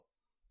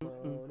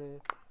morning,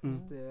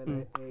 still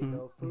ain't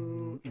no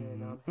food,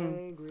 and I'm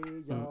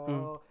hangry,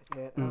 y'all,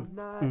 and I'm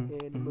not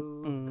in the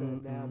mood,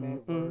 cause now I'm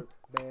at work,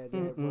 Baz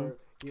at work,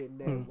 getting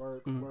that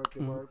work,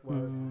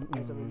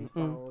 answering these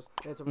phones,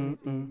 answering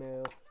these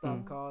emails,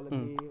 stop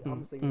calling me,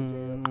 I'm singing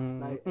jail,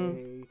 like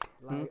A,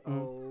 like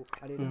O,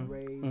 I need a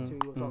raise too,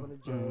 I'm talking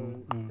to Joe,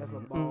 that's my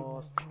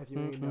boss, if you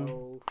ain't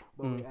know,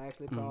 but we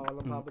actually call him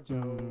Papa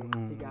Joe,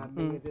 he got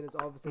millions in his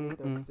office and he's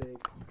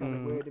 36, it's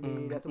kinda weird to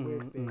me, that's a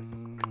weird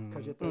fix,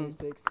 cause you're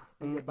 36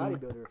 and you're a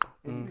bodybuilder,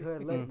 and you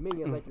collect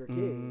millions like your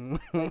kid,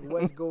 like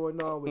what's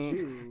going on with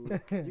you,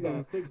 you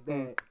gotta fix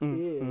that,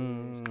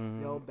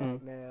 bitch, yo,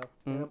 back now,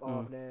 and I'm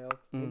off now,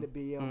 in the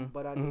BM,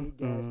 but I need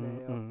gas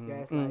now,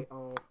 gas light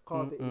on,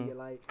 call it the idiot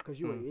light, cause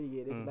you an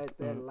idiot if you let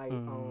that light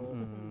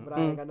on, but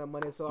I ain't got no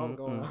money so I'm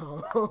going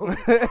home,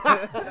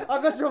 I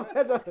bet you,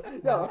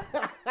 yo,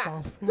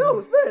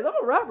 dude, Spence,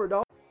 I'm a rapper,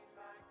 dog.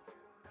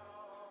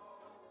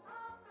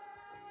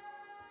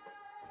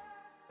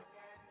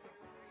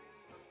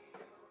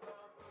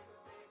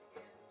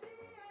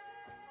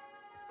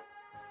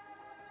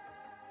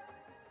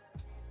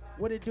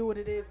 What it do, what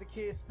it is, the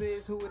kid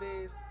Spiz, who it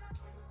is.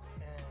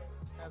 And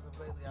as of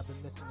lately, I've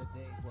been missing the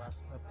days where I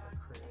slept in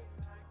a crib.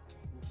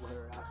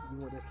 You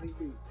want that sleep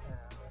beat?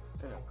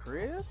 So In a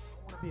crib? I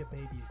want to be a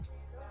baby.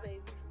 Baby,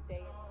 stay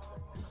in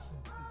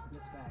the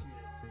That's facts.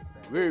 Big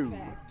fan. Woo.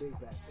 facts. Big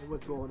facts. And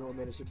what's going on,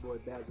 man? It's your boy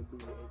Basil B,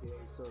 aka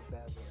Sir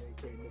Basil,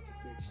 aka Mr.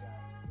 Big Shot,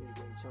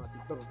 aka Chauncey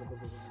Phillips.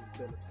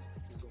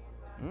 What's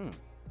going on?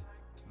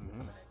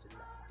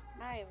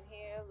 I am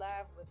here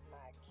live with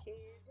my kid.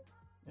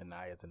 And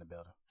Naya's in the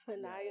building.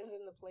 Naya's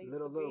in the place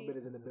Little to be. bit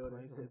is in the building.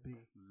 Place to be.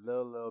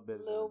 Little bit.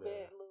 Little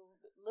bit.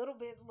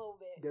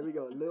 There we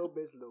go. Little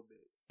bit.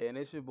 And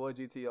it's your boy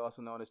GT,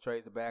 also known as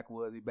Trace the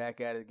Backwoods. He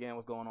back at it again.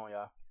 What's going on,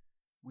 y'all?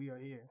 We are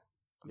here.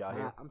 Y'all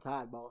here? I'm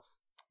tired, boss.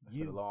 It's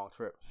been a long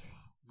trip.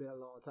 Been a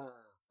long time.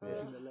 Yeah.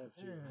 Shouldn't have left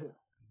you.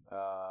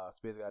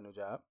 Spiz got a new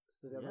job.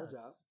 Spence got no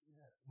job.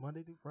 Yeah.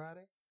 Monday through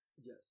Friday.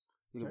 Yes.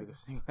 You gonna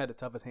have the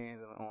toughest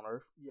hands on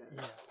earth. Yeah.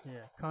 Yeah.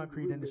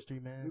 Concrete We industry,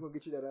 man. We're gonna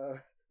get you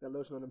that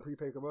lotion on them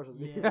prepaid commercials.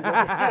 Yeah.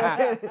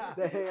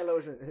 That hand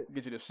lotion.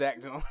 Get you the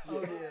Shaq Jones.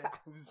 Oh, yeah.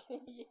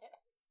 Yes.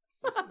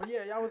 But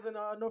yeah, y'all was in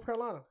North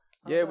Carolina.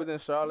 Yeah, it was in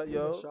Charlotte, He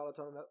was yo. in Charlotte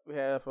turning up. We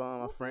had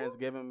my friends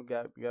giving. We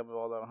got together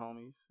all our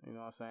homies. You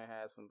know what I'm saying?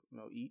 Had some,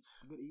 eats.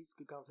 Good eats,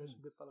 good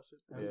conversation, good fellowship.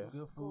 That's Yeah.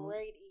 good food.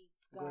 Great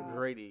eats, guys.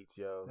 Great eats,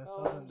 yo.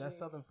 That's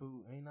southern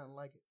food. Ain't nothing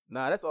like it.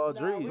 Nah, that's all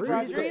Nah, Drees. we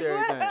brought Drees cooked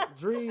Drees. everything.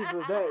 Drees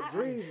was that.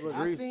 Drees was.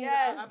 Drees.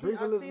 Yes. I Drees seen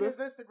his Elizabeth.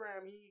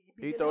 Instagram. He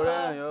He getting throw it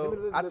down, up. Him yo. and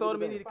Elizabeth I told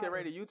him he did need to that.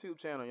 create a YouTube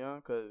channel,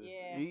 young, cause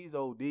Yeah. he's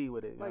OD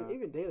with it. Like young.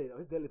 even daily though,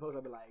 his daily post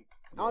I'd be like,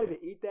 I don't even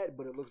eat that,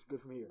 but it looks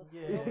good from here.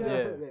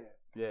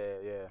 Yeah.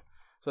 Yeah.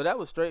 So that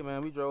was straight,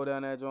 man. We drove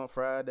down that joint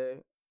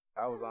Friday.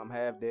 I was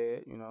half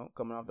dead,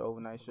 coming off the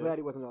overnight shift. Glad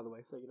he wasn't all the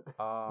way. So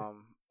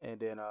And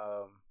then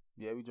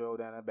we drove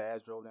down there.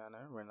 Baz drove down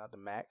there, renting out the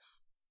Max.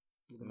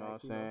 You know what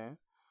I'm saying?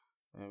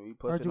 And we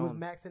pushed Heard it you was on.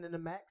 maxing in the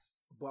Max.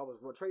 Boy, I was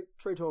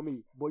Trey told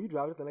me, boy, you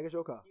drive this thing like it's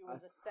your car. You were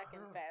the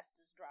second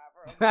fastest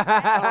driver.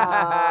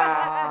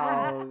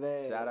 Oh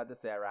man! Shout out to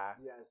Sarah.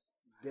 Yes,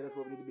 get us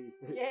what we need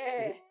to be.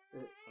 Yeah.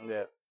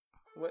 Yeah.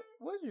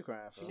 What's you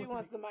crying for? She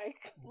wants the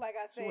mic, like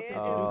I said, wants as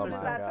to Oh, soon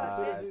as my I God. touch As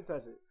soon it. as you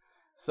touch it,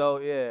 So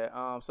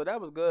yeah, so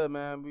that was good,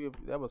 man.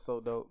 That was so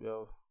dope,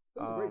 yo.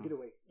 it was a great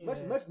getaway. Much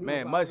needed.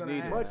 Man, much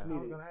needed. Much I was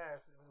needed. gonna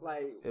ask.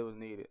 Like It was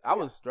needed. I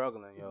was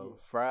struggling, yo. Yeah.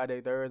 Friday,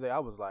 Thursday, I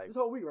was like, this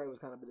whole week, right, was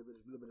kind of a little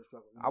bit of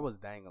struggle. I was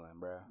dangling,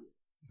 bro.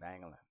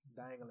 Dangling.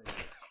 dangling.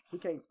 He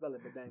can't spell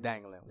it, but dangling.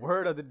 Dangling.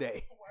 Word of the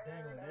day.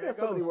 Dangling. There There's it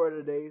so many goes. word of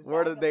the days.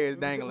 Word of the day is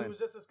We dangling. was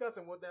just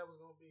discussing what that was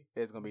gonna be.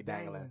 It's gonna be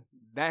dangling.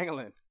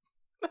 Dangling.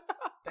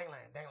 Dangling.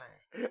 Dangling.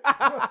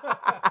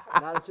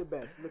 Not at your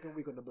best. Looking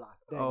weak on the block.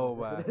 Oh, Dangling.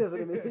 wow. That's what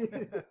it means.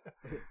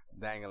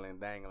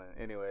 Dangling.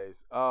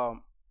 Anyways,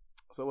 so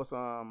what's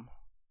how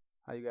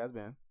you guys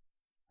been?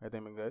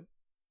 Everything been good?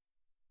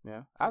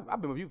 Yeah,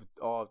 I've been with you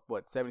for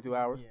 72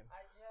 hours. Yeah.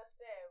 I just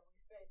said we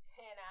spent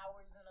 10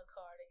 hours in a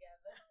car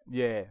together.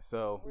 Yeah,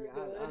 so We're Yeah,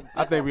 good.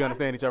 I think we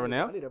understand each other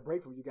now. I need a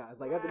break from you guys.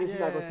 Like after this, you're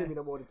not gonna Yeah. see me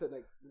no more until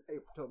like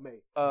April till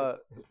May.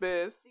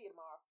 Spiz, See you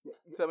tomorrow. Yeah.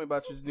 tell me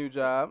about your new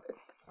job.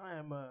 I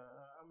am.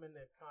 I'm in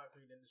the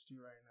concrete industry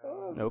right now.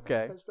 Oh,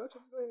 Okay.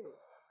 Construction. Go ahead.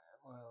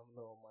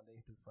 Little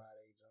Monday through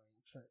Friday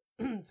joint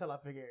until I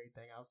figure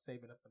everything out.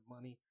 Saving up the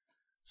money,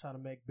 trying to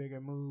make bigger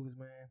moves,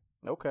 man.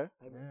 Okay.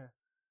 Yeah.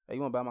 Hey,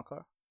 you want to buy my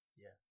car?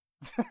 Yes.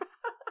 I'm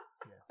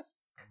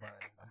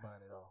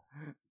buying it all.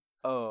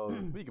 Oh,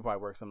 we could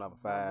probably work something out for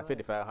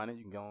 5,500.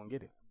 You can go and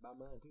get it. Buy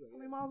mine too. How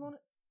many miles on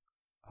it?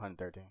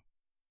 113.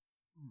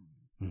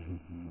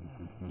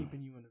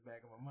 Keeping you in the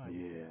back of my mind.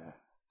 you said. Yeah.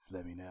 Just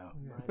let me know.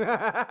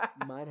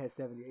 Mine has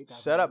 78.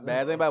 Shut up,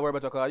 Baz. Ain't about to worry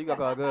about your car. You got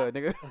car good,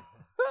 nigga.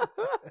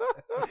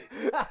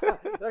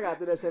 I got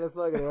through that shameless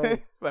plug in it,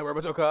 right? About worry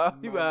about your car.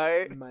 You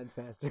alright? Mine's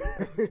faster.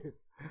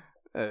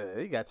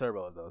 You got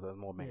turbos though, so it's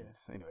more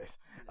maintenance. Anyways,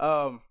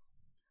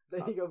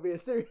 Think he gonna be a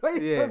serious? Why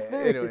you Yeah, so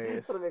serious?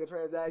 anyways. Trying to make a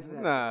transaction.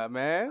 happen. Nah,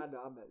 man. I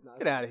know.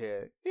 Get out of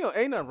here.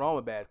 Ain't nothing wrong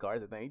with bad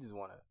cars. The thing, he just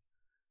wanna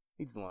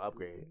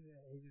upgrade.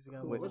 He just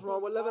got What's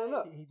wrong with leveling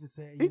up? He just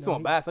said He just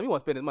wanna buy something. He wanna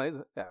spend his money.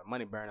 He's got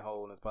money burning a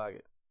hole in his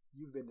pocket.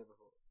 You've been there before.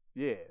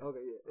 Yeah. Okay,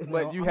 yeah.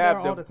 But you I'm have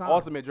there all the the time.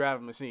 ultimate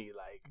driving machine.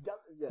 Like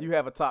Yes. you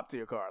have a top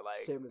tier car.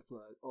 Like Shameless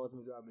plug.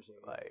 Ultimate driving machine.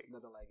 Like-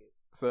 Nothing like it.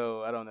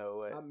 so. I don't know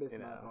what. I miss you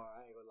my know. car.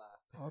 I ain't gonna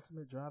lie.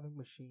 ultimate driving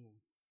machine.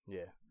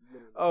 Yeah.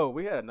 Literally. Oh,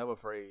 we had another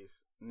phrase.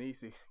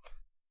 Niecy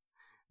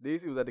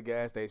was at the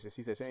gas station.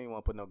 She said she ain't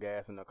want to put no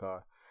gas in the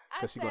car I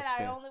 'Cause she said gonna I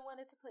spend. only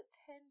wanted to put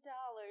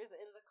 $10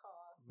 in the car.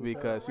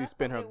 because The she rest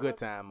spent of her it good was-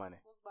 time money.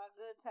 Was my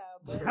good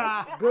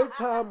time. But Good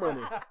time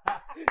money.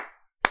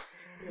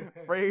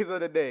 Phrase of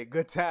the day: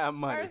 good time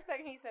money. first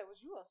thing he said was,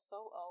 "You are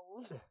so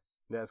old."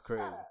 That's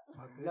crazy. Shut up.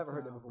 My good Never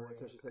heard that time before break.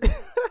 until she said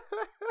that.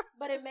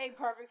 But it made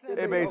perfect sense.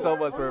 It made so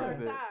much First perfect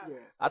sense. time. Yeah.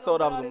 I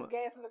told her I all was. this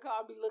gas in the car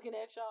and be looking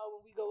at y'all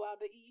when we go out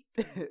to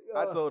eat.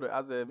 I told her.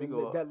 I said, "We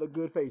go. That look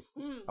good face.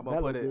 I'm that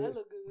gonna look put it. good. That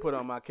look good. Put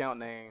on my account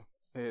name.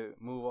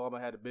 Move all. I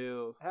had the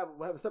bills. Have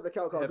a separate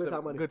account called Have Good some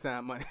Time Money. Good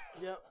time money.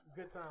 Yep,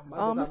 good time. My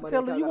Oh, Good Mr. Time Money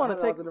Taylor, account you got want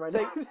to $100 in it right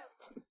now.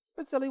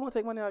 Mr. Taylor, you want to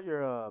take money out of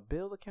your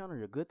bills account or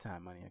your good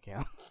time money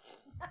account?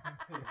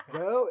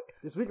 Well,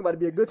 this weekend about to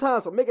be a good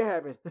time, so make it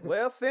happen.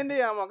 Well,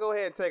 Cindy, I'm gonna go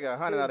ahead and take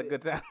 100 out of Cindy.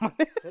 good time money.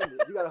 Send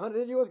it. You got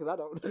 100 in yours? Because I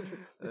don't.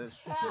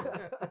 That's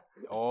true.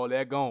 All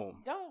that gone.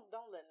 Don't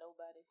let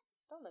nobody.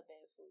 Don't let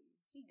Baz fool you.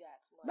 He got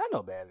some money. Not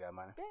no bad got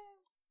money. Baz,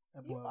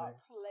 That you boy, are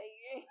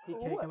playing. he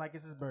What? caking like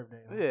it's his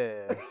birthday. huh?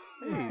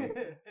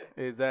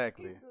 Yeah,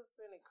 exactly. He's still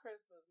spending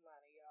Christmas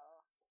money,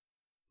 y'all.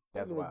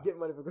 That's I'm why. gonna get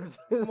money for Christmas.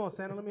 Come on,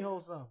 Santa, let me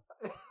hold some.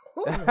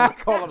 I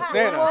call him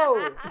Santa.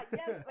 Whoa.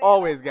 Yes, Santa.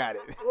 Always got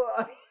it.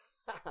 Well,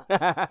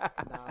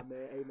 nah,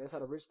 man. Hey, man. That's how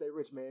the rich stay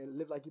rich, man.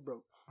 Live like you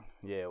broke.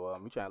 Yeah, well,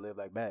 we trying to live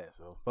like bad,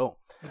 so boom.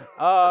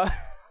 I'm living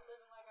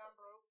like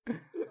I'm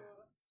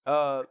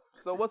broke.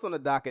 So what's on the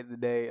docket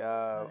today?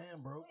 I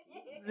am broke.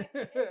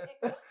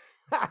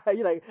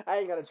 You're like, I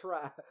ain't gotta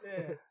try.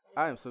 Yeah.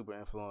 I am super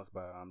influenced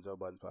by Joe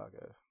Budden's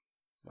podcast.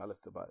 I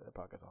listen to that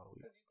podcast all the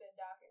week. Because you said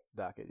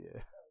docket. Docket,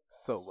 yeah,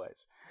 so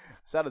much.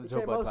 Shout out to It Joe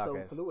came Budden out so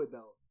podcast. fluid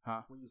though.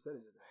 Huh? When you said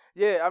it,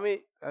 Yeah, I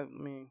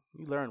mean,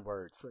 you learn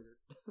words. triggered.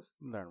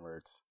 You learn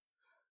words.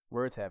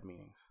 Words have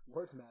meanings.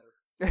 Words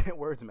matter.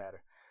 Words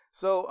matter.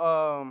 So,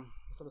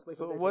 So, the slate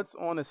so for next what's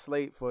on the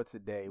slate for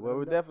today? Well, Let we're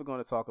me know. definitely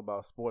going to talk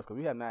about sports because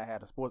we have not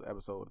had a sports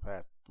episode the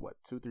past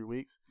 2-3 weeks,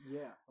 week? Yeah.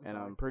 and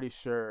sorry. I'm pretty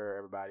sure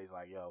everybody's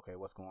like, "Yo, okay,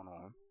 what's going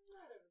on?"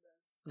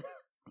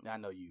 I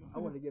know you. I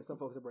wanted to give some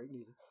folks a break,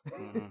 Neezy.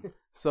 Mhm.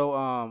 So,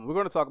 we're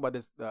going to talk about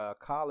this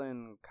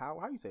Colin Cow.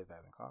 How you say his name?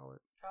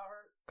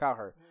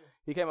 Cowherd.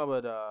 He came up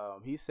with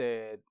he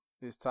said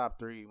his top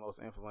 3 most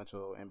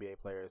influential NBA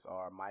players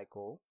are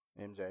Michael,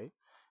 MJ,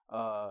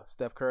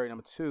 Steph Curry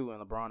number 2,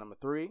 and LeBron number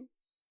 3.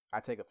 I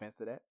take offense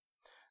to that.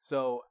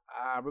 So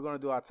we're gonna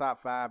do our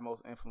top 5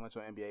 most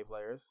influential NBA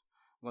players.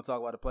 We're gonna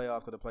talk about the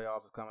playoffs because the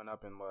playoffs is coming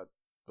up in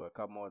a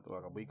couple more,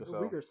 like a week or so.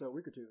 A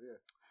week or two, yeah.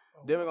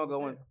 Oh, Then we we're gonna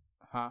go in, almost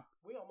huh? there.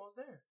 We almost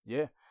there.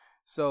 Yeah.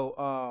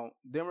 So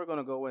then we're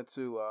gonna go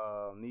into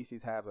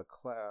Niecy's have a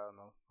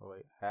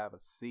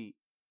seat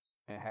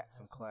and have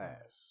some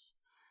class.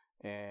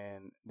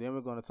 And then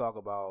we're going to talk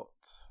about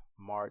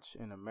March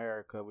in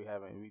America. We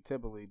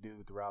typically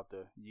do throughout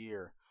the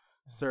year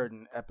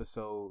certain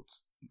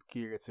episodes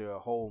geared to a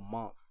whole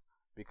month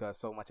because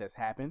so much has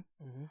happened.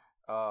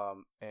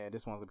 And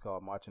this one's going to be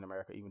called March in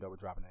America, even though we're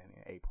dropping it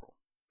in April.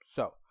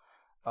 So,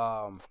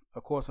 of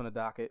course, on the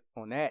docket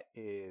on that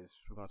is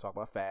we're going to talk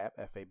about Fab,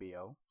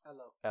 Fabo,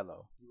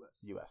 LO,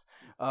 US.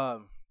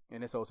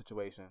 In this whole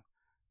situation.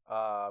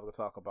 We're going to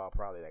talk about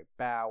probably like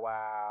Bow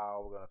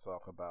Wow. We're going to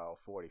talk about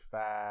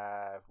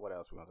 45. What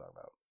else we're going to talk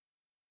about?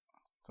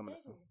 Some of the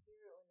stuff.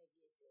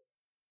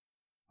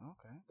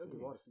 Okay. They'll give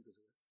Jeez. all the secrets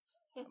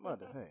away. I'm about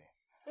to say.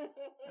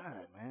 All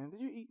right, man.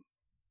 Did you eat?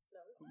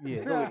 No.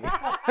 Yeah,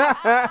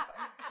 go eat.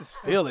 Just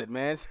feel it,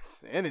 man.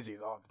 Just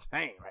energy's off the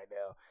chain right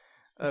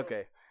now.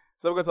 Okay.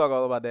 So we're going to talk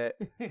all about that.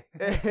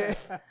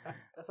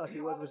 That's how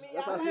she was.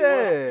 That's how Yeah. she Yeah. was.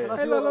 Hey,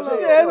 That's look, how look, she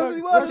look. Yeah, was. that's what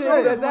she was. She Yeah.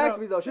 was just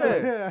me though. She was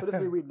like, Yeah. so this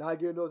mean we not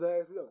getting those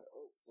ass? We like,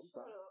 oh, I'm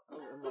sorry.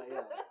 I'm like,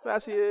 yeah.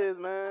 That's how she is,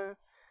 man.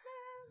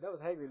 That was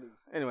hangry niece.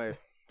 Anyway,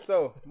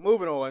 so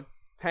moving on.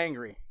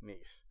 Hangry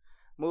niece.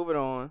 Moving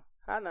on.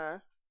 Hi,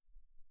 Nine.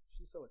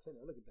 She's so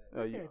attentive. Look at that.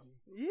 Oh, Look you. at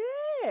you.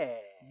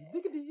 Yeah.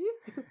 Diggity.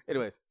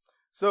 Anyways,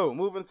 so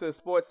moving to the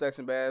sports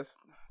section, Baz.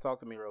 Talk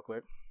to me real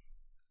quick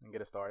and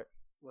get us started.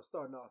 Well,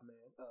 starting off, man.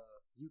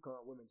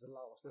 UConn women's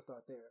lost. Let's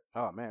start there.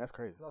 Oh man, that's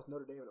crazy. Lost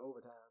Notre Dame in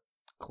overtime.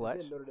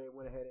 Clutch. Then Notre Dame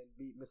went ahead and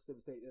beat Mississippi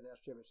State in the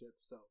national championship.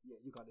 So yeah,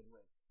 UConn didn't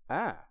win.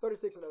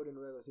 36-0 in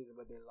the regular season,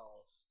 but they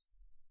lost.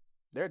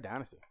 They're a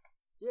dynasty.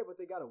 Yeah, but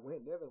they got to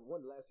win. They haven't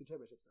won the last 2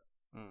 championships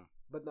though. Mm.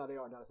 But no, they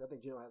are dynasty. I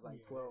think Gino has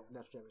like Yeah. 12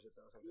 national championships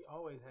though. Or something. He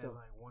always has So-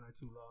 like 1 or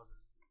 2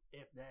 losses,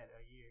 if that,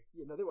 a year.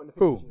 Yeah, no, they weren't the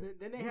Who?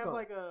 Then they have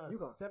UConn. like a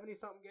UConn.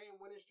 70-something game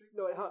winning streak.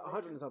 No,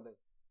 100 and something.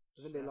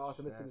 And then they That's-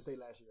 lost to Mississippi that's- State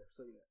last year.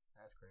 So yeah.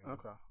 That's crazy.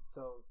 Okay.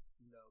 So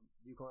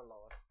UConn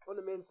lost. On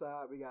the men's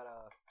side, we got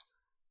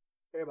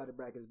Everybody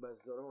bracket is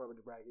busted, so don't worry about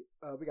the bracket.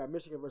 We got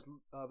Michigan versus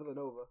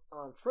Villanova.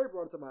 Trey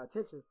brought it to my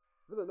attention.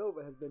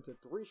 Villanova has been to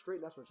 3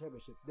 straight national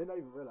championships. Did not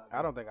even realize.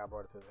 I don't think I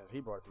brought it to his attention.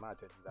 He brought it to my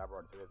attention. I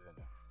brought it to his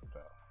attention. So,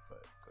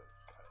 but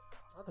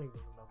I think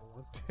they're the number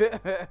one.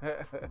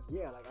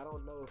 Yeah, like I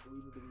don't know if we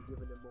need to be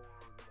giving them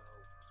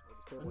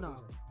more. No,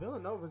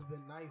 Villanova's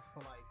been nice for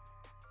like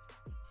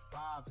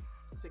 5,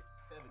 6,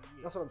 7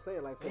 years. That's what I'm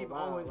saying. Like for They've a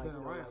while, always like, been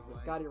you know, around, like the like-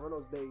 Scotty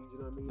Reynolds days. You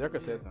know what I mean? they're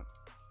consistent.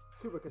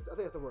 Super consistent. I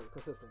think that's the word.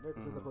 Consistent. They're a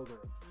consistent program.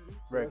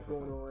 Very What's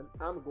going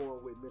consistent. on? I'm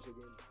going with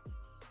Michigan.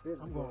 Spence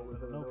is I'm going going with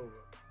with Villanova.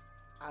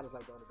 Villanova. I just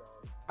like the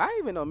underdog. I didn't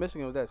even know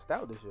Michigan was that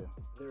stout this year.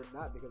 They're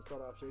not because it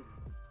started off shaky.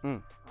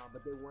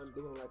 But they won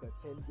like a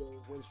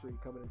 10-game win streak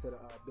coming into the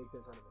Big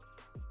Ten tournament,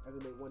 and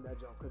then they won that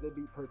jump because they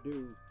beat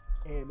Purdue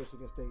and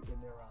Michigan State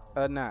in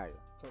their Naya.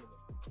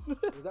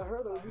 tournament. Was that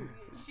her that was you?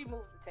 She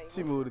moved the table.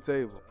 She moved the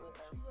table. with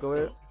her Go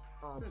ahead.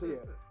 feet. So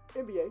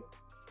yeah, NBA.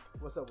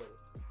 What's up with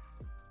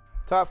it?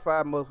 Top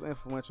 5 most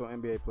influential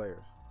NBA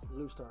players.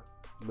 Loose turn.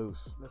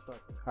 Loose. Let's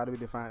start there. How do we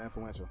define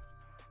influential?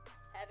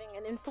 Having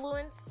an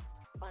influence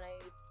on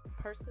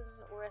a person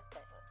or a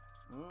thing.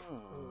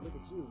 Oh, look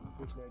at you,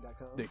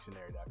 dictionary.com.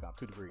 Dictionary.com.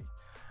 2 degrees.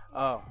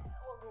 Or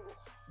Google.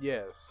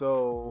 Yeah.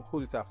 So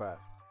who's your top 5?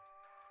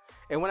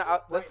 And when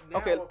let's Right now,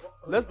 okay, we're-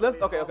 let's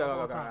hold okay. on, Hold time,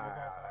 up,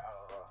 time.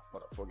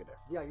 hold up, before we get there.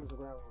 Yeah, give us some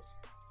ground rules.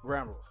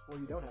 Ground rules. Well,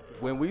 you don't have to.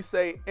 When we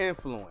say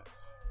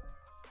influence,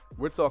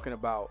 we're talking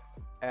about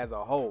as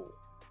a whole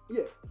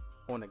Yeah,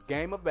 on the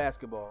game of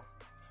basketball,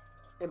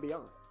 and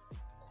beyond.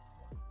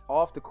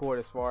 off the court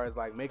as far as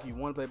like making you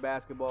want to play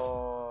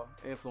basketball,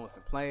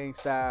 influencing playing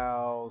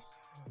styles.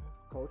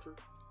 Culture.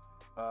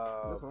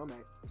 Uh, That's what I'm at.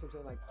 That's what I'm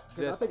saying. Like, 'cause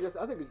just-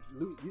 I think it's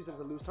loose. You said it's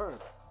a loose term.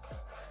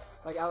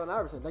 Like Allen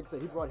Iverson, like I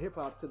said, he brought hip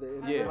hop to the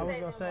NBA. Yeah. I was then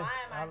gonna say, why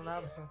am I Allen here?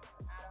 Iverson.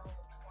 I don't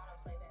want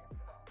to play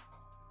basketball.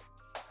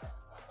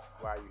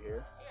 why are you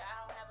here? Yeah,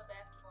 I don't have a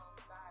basketball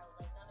style.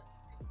 Like none of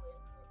these people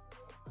influence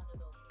me under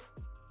those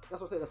rules.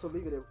 That's what I'm saying. That's so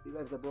leave it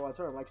as a broad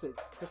term. Like I said,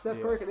 because Steph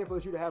Yeah. Curry can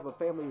influence you to have a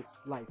family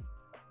life,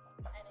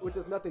 And which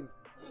is nothing.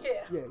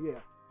 Yeah. Yeah.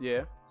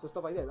 Yeah. So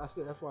stuff like that.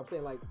 That's what I'm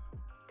saying. Like,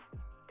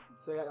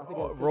 so I think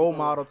it's- Role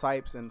model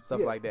types and stuff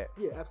Yeah. like that.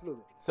 Yeah,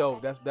 absolutely. So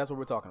that's what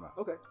we're talking about.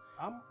 Okay,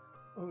 Are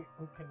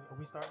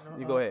we starting?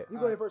 You go ahead. you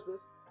go ahead first, Biz.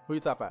 Who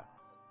your top 5?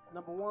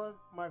 Number 1,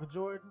 Michael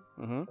Jordan.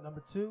 Mm-hmm.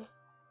 Number 2,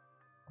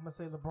 I'm gonna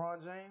say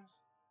LeBron James.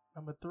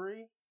 Number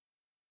 3,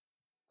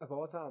 Of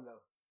all time,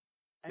 though.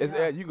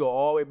 You go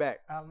all the way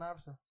back. Allen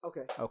Iverson.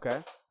 Okay.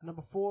 Okay.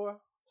 Number 4,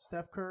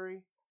 Steph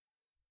Curry.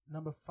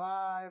 Number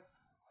 5,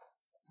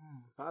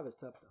 5 is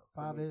tough though.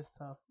 for 5 me. is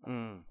tough.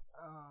 Mm.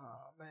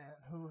 Oh man,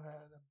 who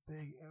had a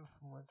big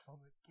influence on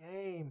the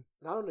game?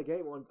 Not on the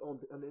game, on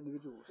the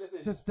individuals.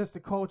 Just the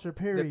culture,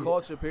 period. The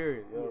culture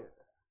period. Yeah. Yo.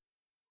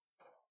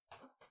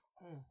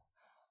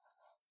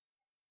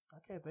 I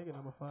can't think of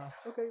number 5.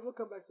 Okay, we'll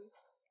come back to you.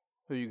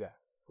 Who you got?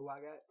 Who I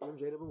got?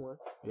 MJ number 1.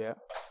 Yeah.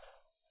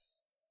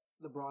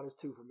 LeBron is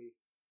 2 for me.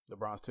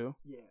 LeBron's 2.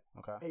 Yeah.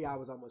 Okay. AI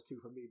was almost 2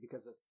 for me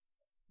because of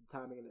the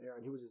timing in the era,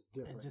 and he was just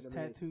different. And just you know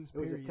what I mean? tattoos, It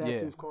was just period.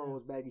 tattoos, Yeah.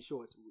 cornrows, baggy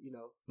shorts. You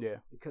know, Yeah.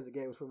 because the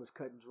game was pretty much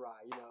cut and dry.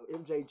 You know,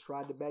 MJ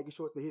tried the baggy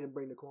shorts, but he didn't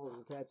bring the cornrows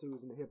and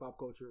tattoos and the hip hop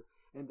culture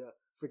and the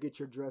forget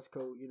your dress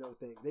code, you know,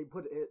 thing. They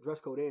put the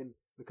dress code in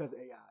because of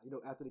AI. You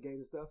know, after the games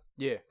and stuff,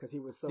 Yeah. because he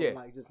was so Yeah.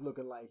 like just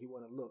looking like he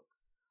wanted to look.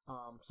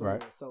 So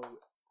Right. yeah, so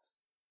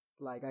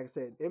like I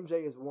said,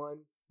 MJ is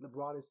 1,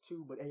 LeBron is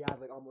 2, but AI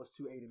is like almost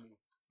 2A to me.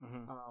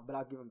 Mm-hmm. But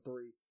I'll give him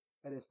 3,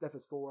 and then Steph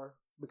is 4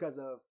 because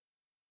of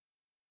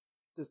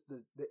just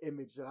the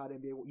image of how the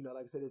NBA, you know,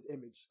 like I said, his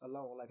image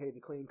alone, like hey, the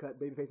clean cut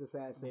babyface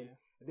assassin, Yeah.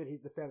 and then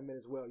he's the family man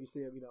as well. You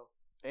see him, you know,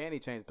 And he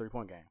changed the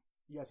 3-point game.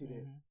 yes he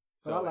did, Mhm.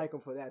 but So, I like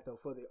him for that though.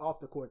 For the off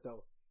the court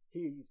though,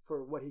 he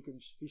for what he can,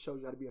 he shows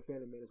you how to be a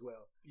family man as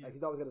well. Yeah. Like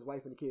he's always got his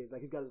wife and the kids.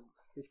 Like he's got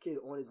his kid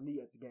on his knee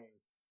at the game.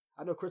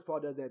 I know Chris Paul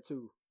does that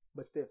too,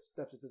 but Steph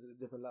just is at a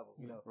different level,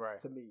 you know, Right.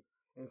 to me.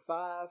 And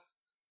 5,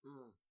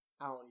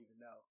 I don't even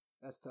know.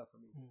 That's tough for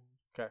me.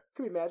 Okay.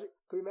 Could be Magic.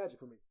 Could be Magic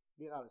for me.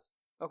 Being honest.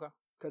 Okay.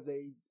 Because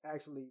they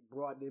actually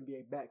brought the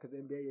NBA back. Because the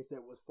NBA they said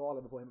was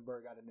falling before him and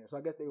Bird got in there. So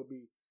I guess they would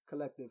be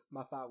collective.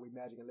 My 5 would be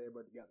Magic and Larry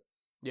Bird together.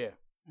 Yeah.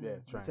 Yeah.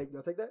 Mhm. Train.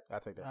 Y'all take that? I'll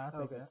take that. I'll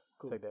take Okay. that.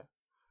 Cool. Take that.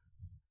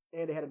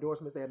 And they had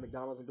endorsements. They had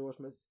McDonald's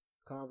endorsements,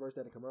 Converse. They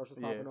had the commercials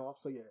Yeah. popping off.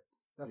 So yeah,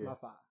 that's Yeah. my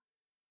 5.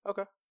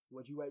 Okay.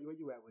 Where you at with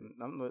it?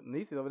 I'm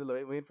Niecy's over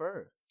there waiting for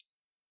her.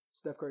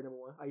 Steph Curry number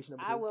 1. Aisha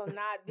number 2. I will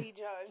not be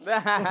judged.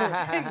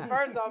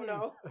 First off,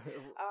 no.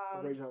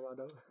 Rajon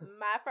Rondo.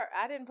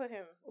 I didn't put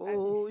him.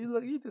 Oh,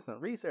 you did some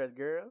research,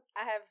 girl.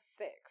 I have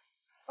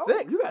 6. Oh,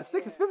 6? you got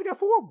 6 and Spencer got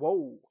 4?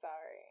 Whoa.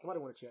 Sorry. Somebody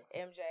want to check.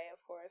 MJ,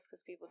 of course,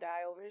 because people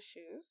die over his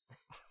shoes.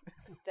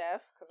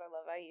 Steph, because I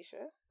love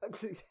Aisha.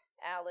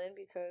 Allen,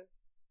 because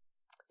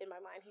in my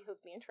mind he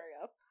hooked me and Trey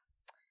up.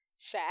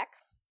 Shaq,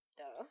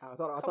 duh. I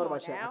thought Come about on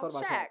Shaq. I now. thought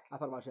about Shaq. Shaq. I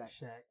thought about Shaq.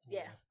 Shaq. Yeah.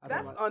 I thought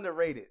That's about-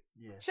 underrated.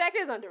 Yeah. Shaq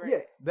is Yeah,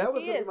 underrated. that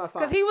was He going to is. be my 5.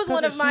 Because he was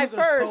one of my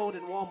Sold first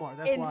in Walmart.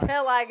 That's why.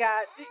 until I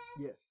got.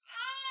 Yeah.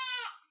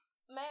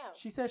 Ma'am.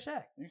 She said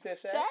Shaq. You said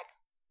Shaq?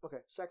 Shaq, Okay,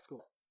 Shaq's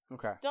cool.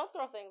 Okay. don't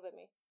throw things at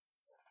me.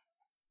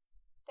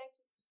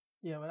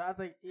 Yeah, but I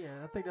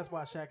think that's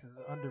why Shaq's is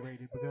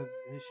underrated because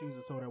his shoes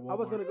are sold at Walmart. I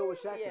was gonna go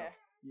with Shaq. Yeah.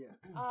 Yeah.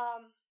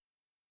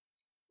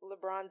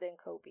 LeBron then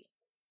Kobe,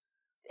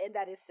 and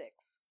that is 6.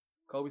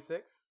 Kobe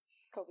 6?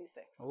 Kobe's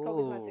 6.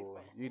 Kobe's my 6th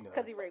man You know.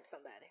 because he raped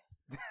somebody.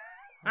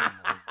 Oh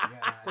my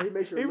God. So he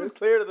makes sure He was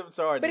cleared of them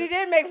charges. But he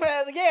did make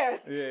money. Yeah.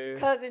 Yeah.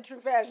 Because in true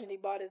fashion, he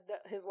bought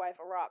his wife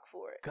a rock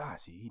for it.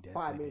 Gosh, he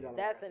definitely $5 million. did.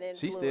 That's an influence.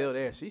 She's still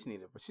there. She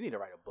need to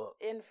write a book.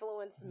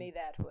 Influenced me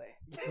that way.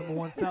 Number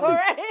one All seller.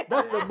 right.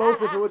 That's the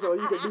most influential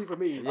you can be for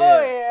me. Yeah.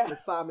 Oh yeah.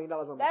 It's $5 million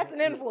on That's my an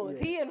head. influence.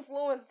 Yeah. He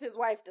influenced his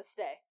wife to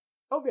stay.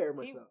 Oh, very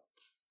much He- so.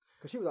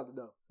 Because she was out the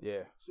dough.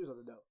 Yeah. She was out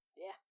the dough.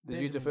 Did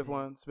you get your Benjamin 5th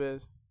one,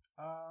 Spiz?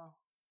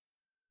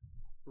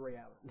 Ray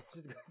Allen.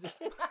 Just-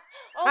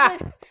 Oh, but,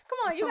 come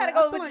on, you gotta I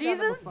go still with ain't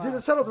got number Jesus. 5.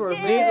 Jesus Shuttlesworth.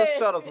 Yeah. Jesus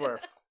Shuttlesworth.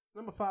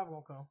 Number 5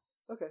 gonna come.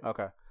 Okay.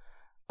 Okay.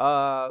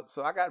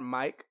 So I got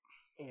Mike.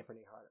 Anthony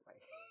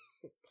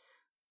Hardaway.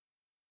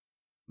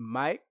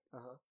 Mike,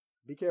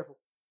 Be careful.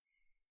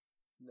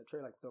 The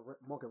trade like the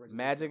monkey wrench.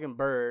 Magic, and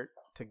Bird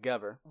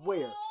together.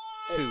 Where?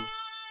 2.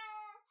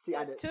 See,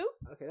 I That's did. 2?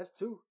 Okay, that's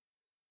 2.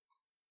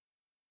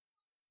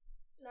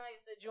 No, you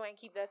said you ain't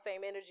keep that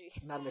same energy.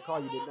 Not in the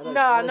car. You did. No,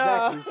 Not no.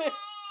 Zaxby's.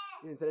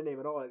 You didn't say the name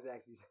at all.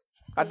 Zaxby's.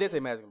 I did say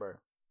Magic and Bird.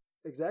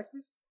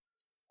 Zaxby's?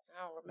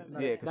 I don't remember.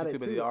 Not Yeah, at- because not she's too at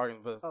busy 2.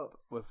 arguing Oh.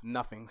 with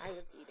nothings. I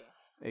was eating.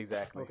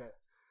 Exactly. Okay.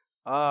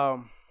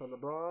 Um, So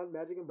LeBron,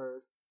 Magic, and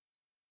Bird.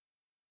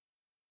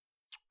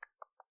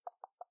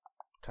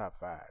 top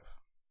 5.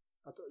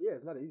 Yeah,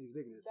 it's not as easy as you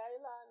think it is.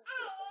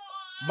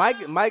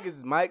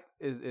 Mike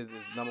is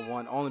number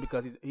 1 only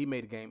because he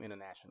made the game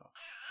international,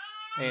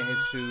 and his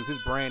shoes,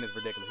 his brand is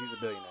ridiculous. He's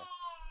a billionaire.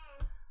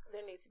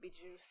 There needs to be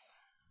juice.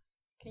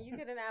 Can you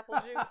get an apple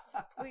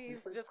juice,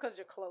 please? Just because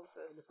you're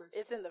closest.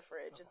 It's in the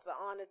fridge. It's an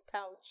honest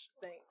pouch.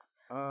 Thanks.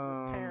 This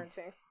is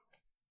parenting.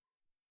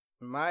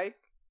 Mike,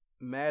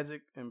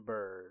 Magic, and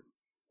Bird.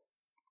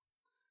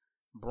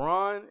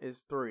 Braun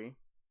is 3.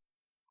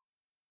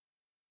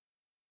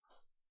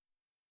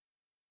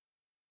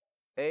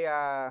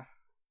 AI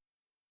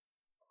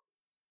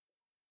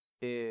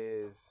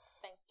is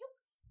Thank you.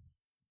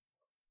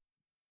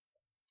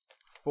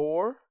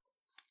 4.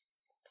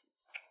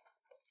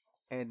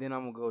 And then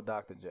I'm going to go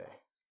Dr. J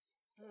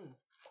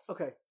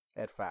Okay.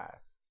 at 5.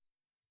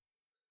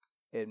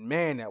 And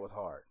man, that was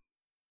hard.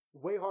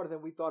 Way harder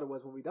than we thought it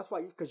was when we. That's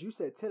why, because you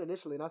said 10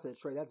 initially, and I said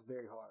Trey. That's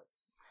very hard.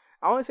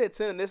 I only said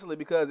 10 initially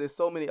because there's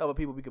so many other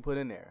people we could put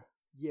in there.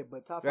 Yeah,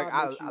 but top 5.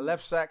 Like makes I you-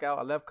 left Shaq out.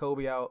 I left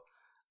Kobe out.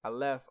 I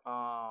left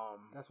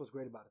That's what's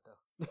great about it,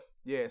 though.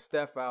 yeah,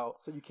 Steph out.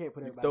 So you can't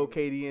put You everybody. throw in.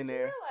 KD in You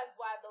there. realize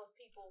why those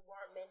people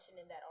weren't mentioned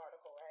in that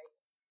article, right?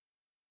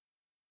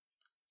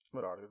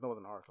 What article? There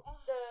wasn't an article.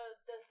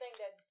 The thing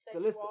that set The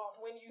you listing. off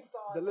when you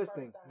saw The it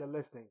listing. first The time.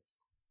 listing.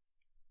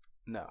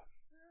 No.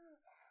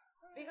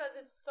 Because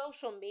it's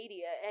social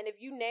media, and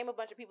if you name a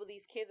bunch of people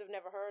these kids have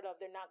never heard of,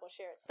 they're not gonna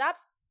share it. Stop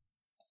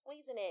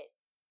squeezing it.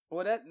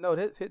 Well,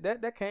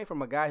 that came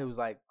from a guy who's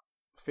like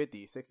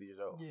 50, 60 years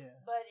old. Yeah.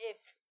 But if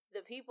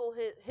the people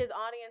his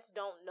audience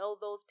don't know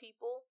those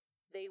people,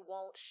 they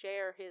won't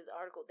share his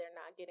article. They're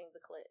not getting the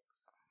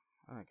clicks.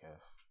 I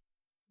guess.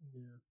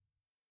 Yeah.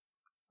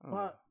 I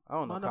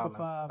don't know. my number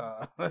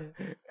Collins,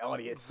 5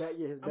 audience. His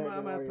I'm background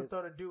gonna have to areas.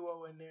 throw the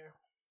duo in there.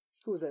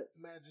 Who was that?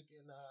 Magic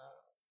and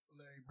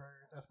Larry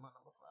Bird. That's my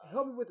number 5.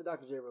 Help me with the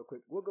Dr. J real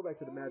quick. We'll go back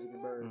to the Magic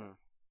and Bird. Mhm.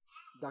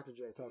 Dr.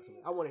 J, talk to me.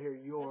 I want to hear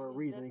your That's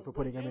reasoning some for good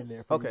putting him in juice.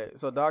 there. For Okay, you.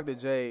 so Dr.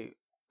 J,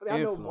 I mean, I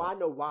know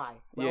influence.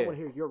 why. But I Yeah. want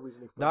to hear your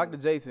reasoning for Dr. putting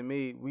him J to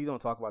me, we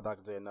don't talk about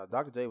Dr. J enough.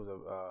 Dr. J was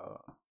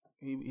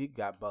he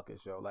got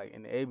buckets, yo. Like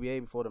in the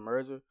ABA before the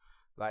merger,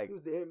 like in. He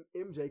was the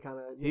MJ kind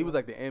of. he was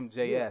like the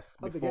MJS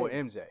of the before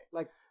game. MJ.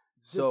 Like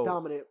just So,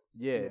 dominant.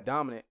 Yeah,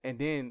 dominant. And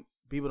then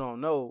people don't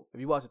know if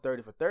you watch the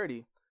 30 for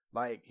 30,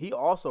 like he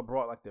also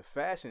brought like the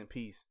fashion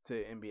piece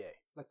to NBA.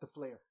 Like the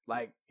flair.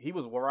 Like he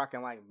was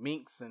rocking like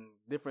minks and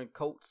different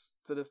coats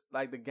to this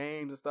like the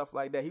games and stuff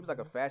like that. He was like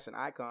a fashion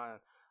icon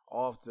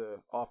off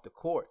the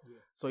court. Yeah.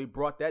 So he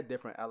brought that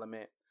different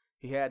element.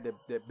 He had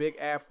the big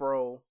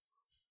afro,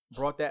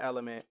 brought that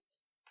element.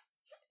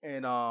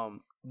 And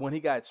when he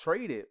got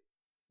traded,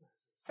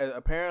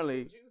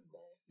 apparently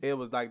it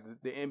was like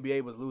the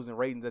NBA was losing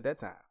ratings at that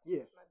time.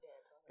 Yeah.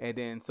 And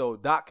then so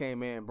Doc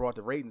came in and brought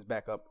the ratings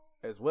back up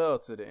as well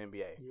to the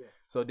NBA. Yeah.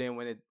 So then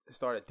when it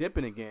started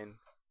dipping again,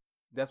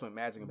 that's when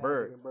Magic and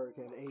Bird. Magic and Bird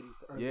came in the 80s.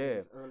 The early Yeah.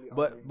 80s, early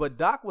But 80s. but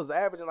Doc was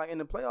averaging like in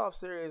the playoff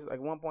series like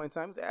one point in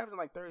time, he was averaging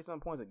like 30-something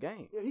points a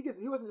game. Yeah,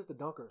 he wasn't just a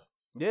dunker.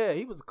 Yeah,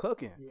 he was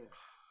cooking.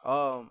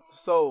 Yeah.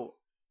 So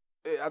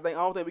I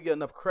don't think we get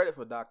enough credit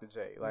for Dr.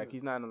 J. Like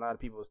he's not in a lot of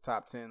people's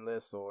top 10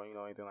 lists or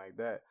anything like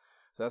that.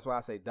 So that's why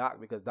I say Doc,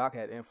 because Doc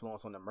had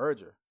influence on the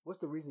merger. What's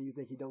the reason you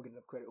think he don't get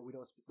enough credit,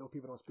 or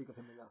people don't speak of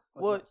him enough?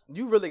 Well,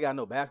 you really got to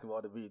know basketball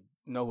to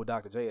know who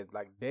Dr. J is.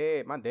 Like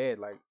my dad,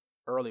 like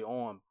early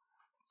on,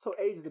 so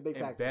age is a big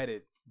factor.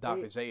 embedded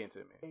Dr. Age- J into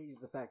me. Age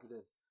is a factor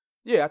then.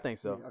 Yeah, I think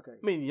so. Yeah, okay.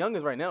 I mean,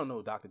 youngins right now don't know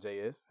who Dr. J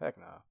is. Heck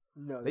no.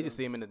 No, They just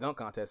see him in the dunk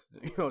contest.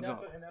 That's jump.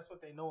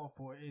 what they know him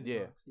for is Yeah.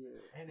 dunks. Yeah.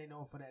 And they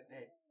know him for that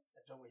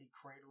That joint where he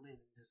cradled it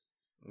and just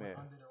went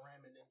under the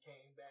rim and then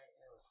came back.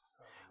 That was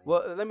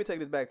well, let me take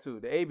this back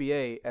too. The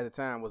ABA at the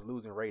time was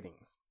losing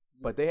ratings,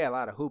 but they had a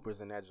lot of hoopers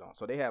in that joint.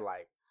 So they had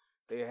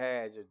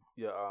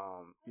your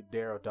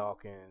Daryl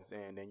Dawkins,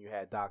 and then you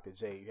had Dr.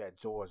 J, you had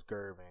George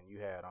Gervin, you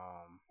had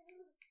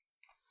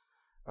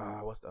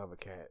what's the other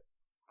cat?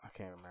 I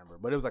can't remember,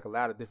 but it was like a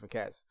lot of different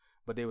cats.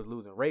 But they was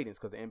losing ratings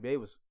because the NBA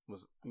was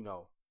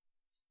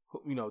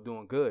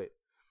doing good,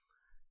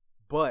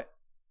 but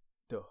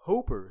the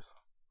hoopers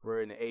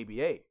were in the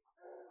ABA,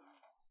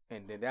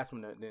 and then that's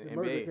when the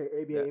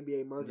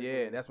NBA merger.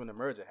 Yeah, that's when the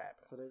merger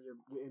happened. So then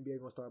your NBA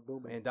gonna start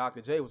booming. And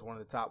Dr. J was one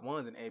of the top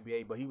ones in the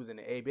ABA, but he was in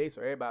the ABA,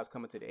 so everybody was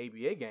coming to the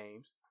ABA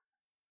games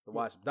to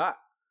watch Doc,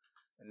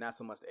 and not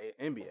so much the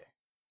NBA.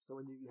 So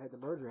when you had the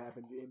merger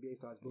happen, your NBA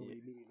starts booming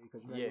immediately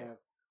because you have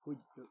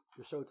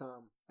your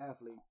Showtime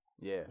athlete.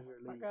 Yeah, in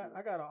your league.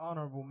 I got an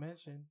honorable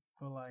mention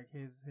for like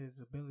his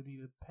ability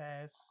to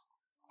pass,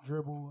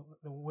 dribble,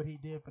 what he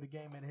did for the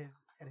game at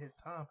his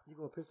time. You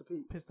going Pistol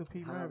Pete? Pistol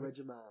Pete. I read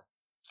your mind.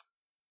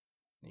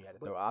 You had to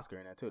throw Oscar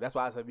in there too. That's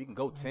why I said you can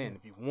go 10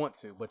 if you want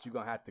to, but you're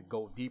gonna have to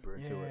go deeper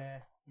into it. Yeah,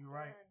 you're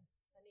right.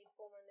 I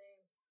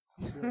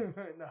need former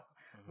names. No,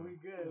 we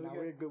good.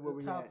 We're good where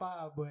we top at.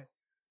 5, but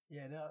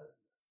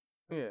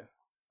yeah.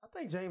 I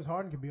think James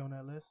Harden could be on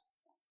that list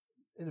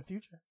in the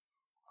future.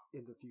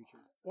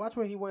 Watch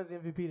when he wins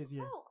MVP this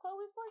year. Oh,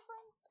 Chloe's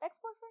boyfriend,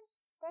 ex-boyfriend,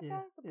 that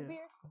guy with the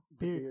beard.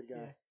 Beard guy.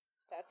 Yeah.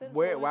 That's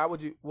influence. Why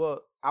would you?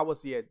 Well, I would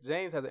say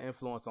James has an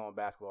influence on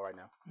basketball right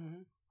now.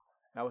 Mm-hmm.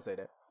 I would say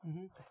that.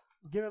 Mm-hmm.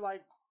 Give it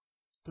like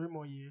 3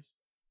 more years.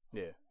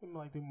 Yeah. Give him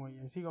like 3 more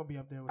years. He gonna be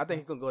up there. I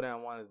think he's gonna go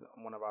down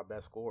one of our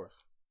best scorers.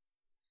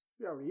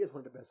 He already is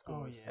one of the best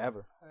scorers. Oh yeah,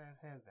 ever.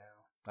 Hands down.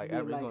 Like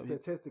ever. Like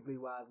statistically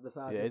wise,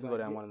 besides. Yeah, he's gonna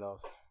go down one of those.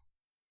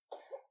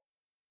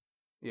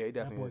 Yeah, he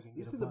definitely is.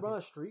 You see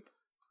LeBron's streak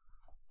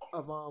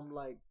of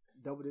like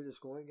double-digit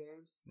scoring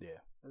games? Yeah.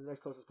 And the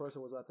next closest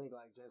person was, I think,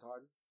 like James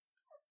Harden.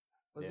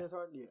 James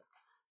Harden? Yeah.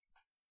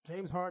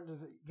 James Harden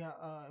just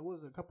got. It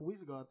was a couple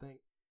weeks ago, I think.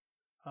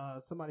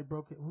 Somebody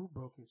broke it. Who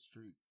broke his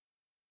streak?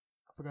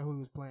 I forgot who he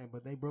was playing,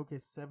 but they broke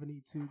his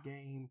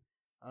 72-game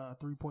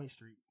 3-point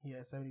streak. He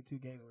had 72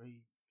 games where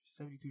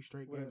 72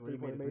 straight games where he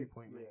made a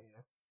 3-point man.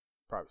 Yeah.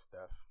 Probably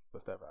Steph.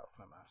 But Steph out.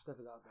 Never mind. Steph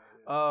is out there.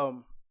 Yeah.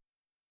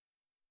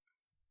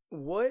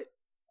 What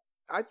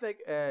I think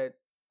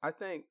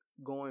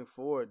going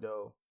forward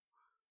though,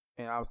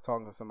 and I was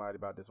talking to somebody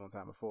about this one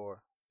time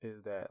before,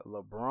 is that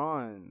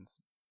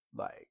LeBron's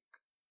like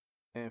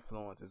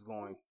influence is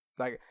going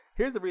like.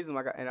 Here's the reason.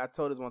 I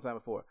told this one time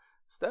before.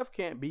 Steph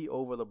can't be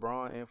over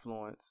LeBron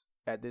influence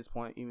at this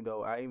point, even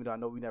though I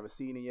know we never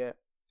seen it yet.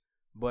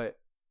 But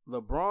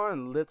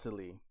LeBron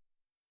literally,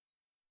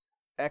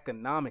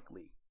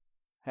 economically,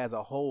 has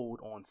a hold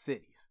on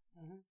cities.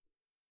 Mm-hmm.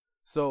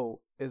 So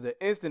it's an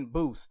instant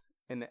boost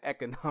in the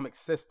economic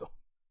system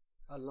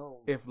alone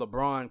if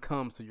LeBron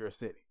comes to your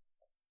city.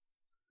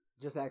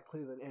 Just like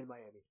Cleveland and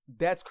Miami.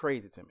 That's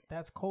crazy to me.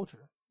 That's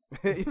culture.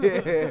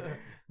 Yeah,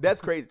 that's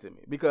crazy to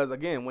me because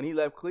again, when he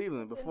left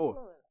Cleveland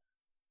before,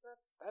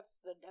 that's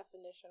the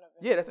definition of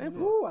it. Yeah, that's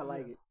influence. Ooh, I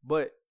like it.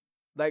 But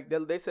like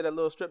they said, that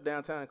little strip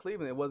downtown in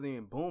Cleveland, it wasn't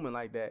even booming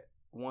like that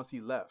once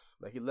he left.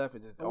 Like he left,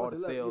 and just all the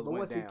sales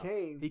went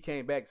down. He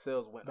came back,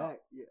 sales went up.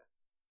 Yeah.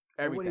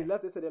 Everything. When he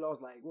left, they said they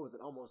lost like what was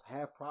it, almost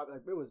half profit.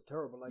 Like it was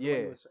terrible. Like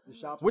the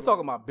shops. We're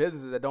talking about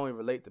businesses that don't even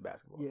relate to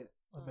basketball. Yeah.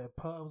 I bet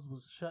pubs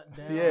was shutting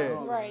down.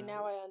 Yeah. Right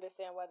now, I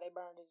understand why they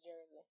burned his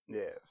jersey.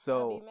 Yeah.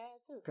 So. I'd be mad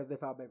too. Because they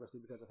filed bankruptcy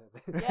because of him.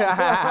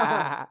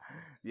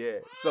 Yeah.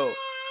 So.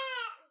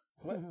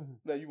 What?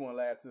 No, you want to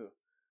laugh too.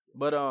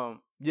 But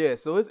yeah.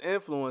 So his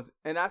influence,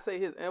 and I say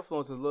his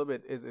influence is a little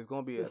bit is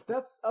going to be.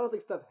 Steph, I don't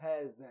think Steph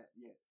has that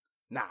yet.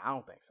 Nah, I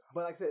don't think so.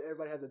 But like I said,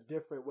 everybody has a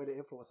different way to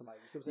influence somebody.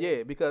 You see what I'm saying?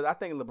 Yeah, because I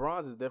think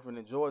LeBron's is different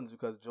than Jordan's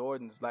because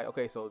Jordan's like,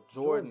 okay, so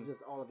Jordan's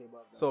just all of the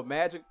above. So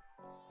Magic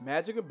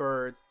and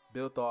Birds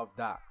built off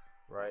Docs,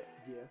 right?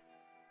 Yeah.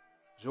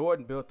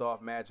 Jordan built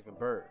off Magic and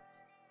Bird.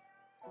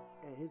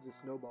 And he's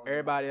just snowballing.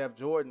 Everybody of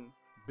Jordan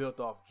built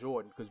off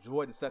Jordan because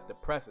Jordan set the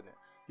precedent.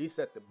 He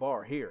set the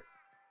bar here.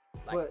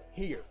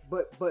 Here.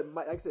 But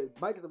Mike, like I said,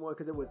 Mike is the one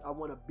because it was I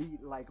want to be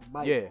like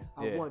Mike. Yeah.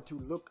 I want to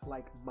look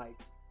like Mike.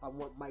 I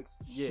want Mike's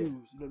shoes. You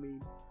know what I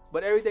mean?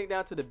 But everything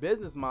down to the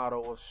business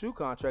model of shoe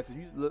contracts. If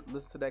you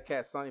listen to that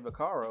cat Sonny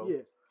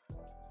Vaccaro,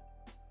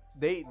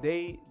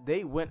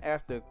 they went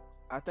after.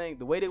 I think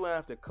the way they went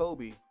after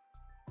Kobe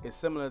is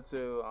similar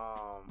to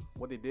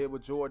what they did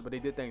with Jordan, but they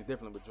did things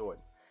differently with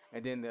Jordan.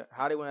 And then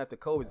how they went after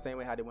Kobe is the same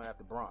way how they went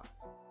after Bron.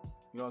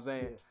 You know what I'm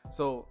saying? Yeah.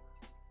 So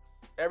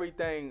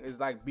everything is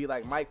like be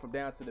like Mike from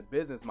down to the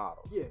business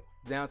model. Yeah.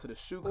 Down to the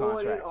shoe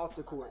contracts. On and off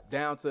the court.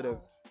 Down to the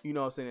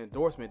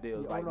endorsement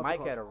deals. Like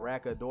Mike had a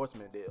rack of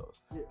endorsement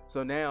deals. Yeah.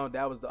 So now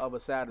that was the other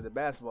side of the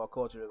basketball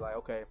culture. Is like,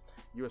 okay,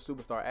 you're a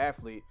superstar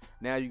athlete.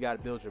 Now you got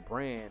to build your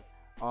brand.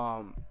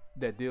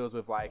 that deals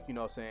with like, you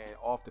know what I'm saying,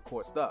 off the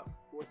court stuff.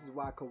 Which is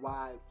why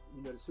Kawhi,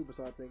 you know, the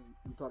superstar thing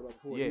we talked about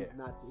before, Yeah. he's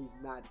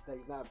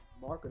not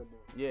marketable.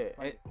 Yeah.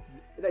 Like,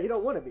 he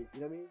don't want to be, you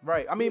know what I mean?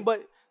 Right. I mean,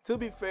 but to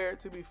be fair,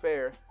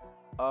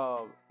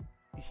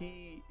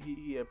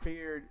 he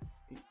appeared.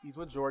 He's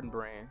with Jordan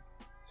Brand,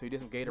 so he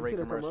did some Gatorade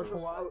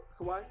commercials.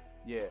 Kawhi?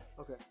 Yeah.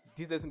 Okay.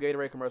 He did some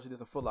Gatorade commercials. He did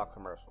some Foot Locker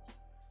commercials.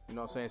 You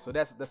know what I'm saying? So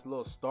that's a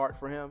little start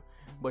for him,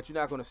 but you're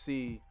not going to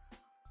see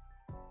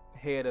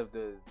head of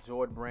the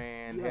Jordan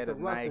Brand, head of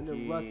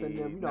Nike. Russ and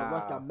them. You know,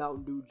 Russ got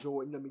Mountain Dew,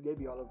 Jordan. I mean, they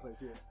be all over the place.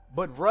 Yeah.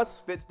 But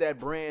Russ fits that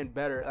brand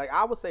better. Like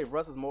I would say,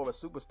 Russ is more of a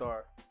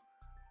superstar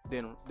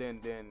than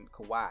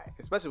Kawhi,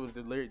 especially with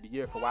the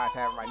year Kawhi's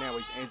having right now,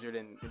 where he's injured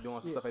and doing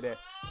some stuff like that.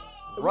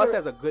 Russ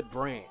has a good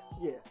brand.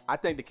 Yeah. I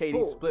think the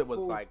KD split was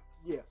like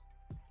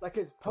like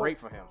his great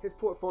for him. His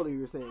portfolio,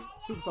 you're saying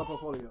superstar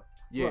portfolio.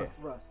 Yeah.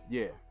 Russ.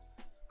 Yeah.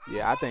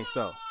 Yeah, I think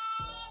so.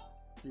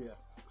 Yeah.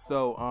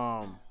 So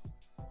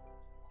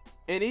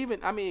and even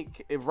I mean,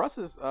 if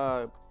Russ's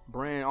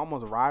brand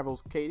almost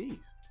rivals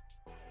KD's.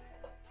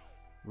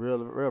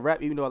 Real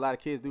rap. Even though a lot of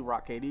kids do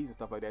rock KD's and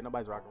stuff like that,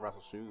 nobody's rocking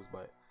Russell shoes,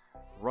 but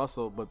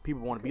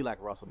people want to be like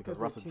Russell because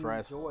Russell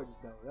dress. Jordans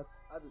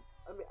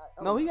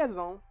though. No, he has his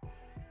own.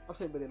 I'm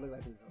saying, but they look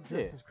like Team Jordans.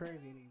 Dress is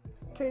crazy.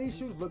 KD's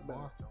shoes look better.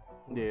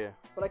 Yeah.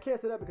 But I can't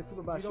say that because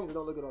people buy shoes that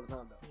don't look good all the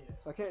time though. Yeah.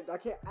 So I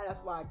can't. That's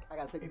why I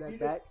gotta take that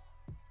back.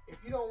 If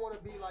you don't want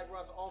to be like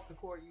Russ off the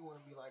court, you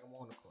want to be like him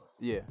on the court.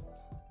 Yeah.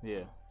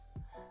 Yeah.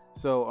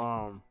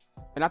 So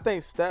and I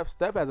think Steph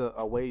has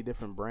a way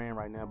different brand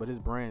right now, but his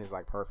brand is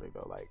like perfect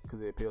though, like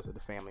because it appeals to the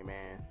family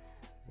man.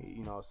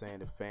 You know what I'm saying?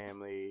 The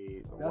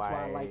family, the That's wife.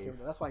 why I like him.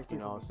 That's why he's you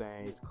know what I'm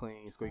saying? He's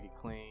clean, squeaky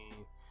clean.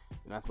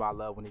 And that's why I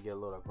love when he get a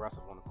little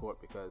aggressive on the court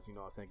because, you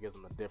know what I'm saying, it gives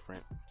him a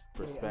different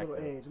perspective.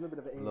 A little bit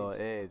of an edge. A little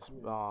edge.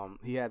 Yeah.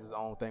 He has his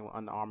own thing with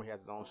Under Armour. He has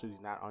his own shoes.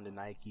 He's not under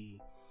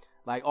Nike.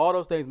 Like, all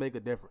those things make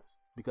a difference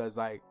because,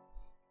 like,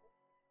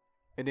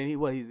 and then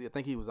I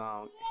think he was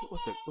on,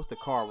 what's the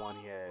car one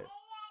he had?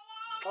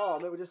 Oh,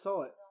 man, we just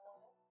saw it.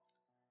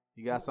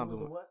 You got something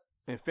with what?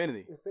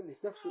 Infinity.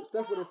 Steph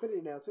with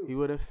Infinity now, too. He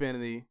with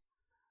Infinity.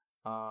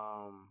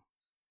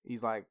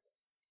 He's like,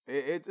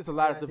 it's a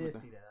lot of different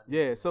things.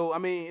 Yeah, so I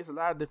mean, it's a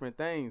lot of different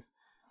things.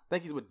 I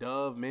think he's with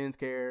Dove Men's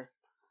Care,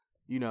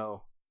 you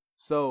know.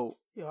 So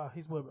yeah,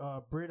 he's with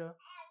Brita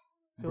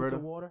Filter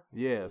Water.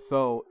 Yeah,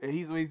 so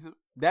he's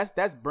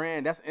that's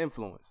brand, that's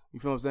influence. You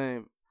feel what I'm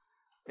saying?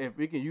 If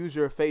we can use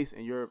your face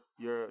and your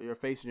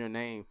face and your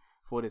name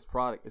for this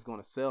product, it's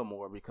going to sell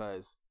more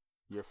because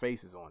your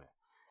face is on it,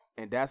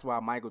 and that's why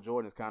Michael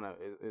Jordan is kind of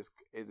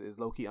is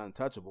low key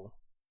untouchable.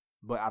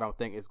 But I don't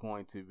think it's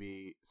going to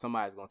be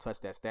somebody's going to touch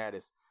that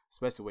status,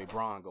 especially with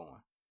Bron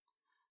going.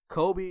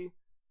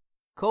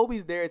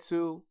 Kobe's there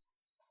too,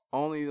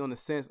 only on the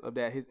sense of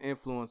that his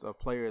influence of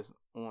players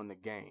on the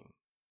game.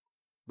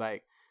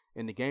 Like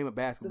in the game of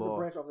basketball, doesn't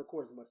branch off the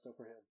court as much though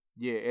for him.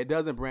 Yeah, it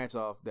doesn't branch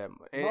off that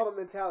much. Mamba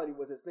mentality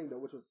was his thing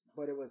though,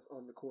 but it was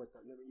on the court though.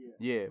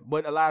 Yeah,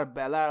 but a lot of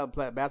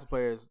basketball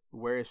players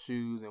wear his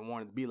shoes and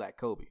wanted to be like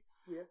Kobe.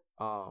 Yeah.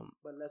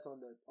 But less on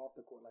the off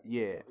the court, like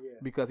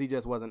because he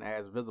just wasn't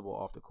as visible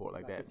off the court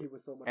like that. He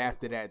was so much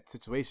after that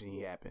situation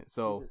he happened.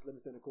 So he just let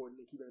me stand in the court and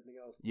keep everything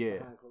else.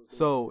 Yeah.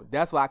 So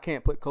that's why I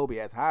can't put Kobe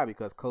as high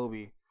because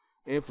Kobe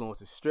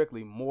influence is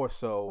strictly more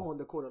so on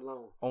the court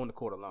alone. On the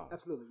court alone.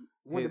 Absolutely.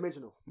 One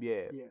dimensional.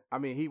 Yeah. I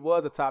mean, he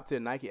was a top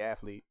 10 Nike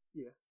athlete.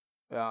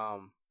 Yeah.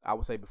 I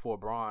would say before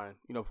Bron,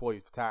 before he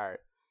was retired,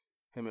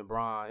 him and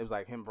Bron, it was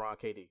like him, Bron,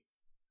 KD,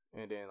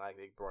 and then like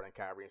they brought in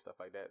Kyrie and stuff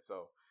like that.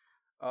 So,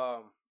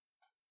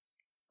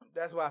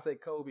 that's why I say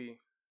Kobe.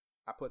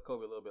 I put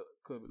Kobe a little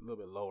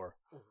bit lower.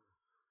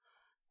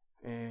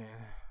 Mm-hmm. And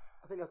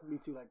I think that's me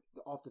too. Like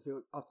the off the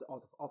field, off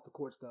the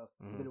court stuff.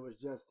 Mm-hmm. And then it was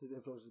just his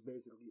influence was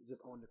basically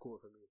just on the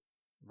court for me.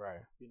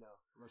 Right.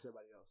 Versus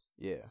everybody else.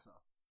 Yeah. So.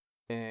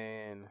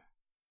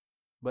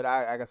 But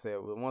like I said,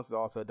 once it's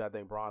all said, I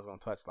think Bron's gonna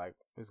touch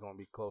it's gonna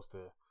be close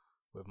to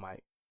with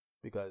Mike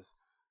because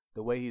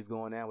the way he's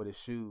going down with his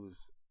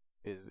shoes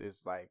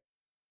is like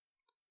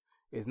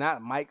it's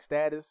not Mike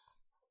status,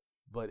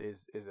 but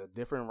is a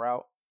different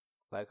route.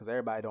 Like because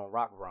everybody don't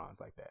rock Bron's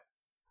like that.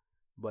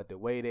 But the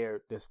way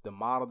the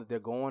model that they're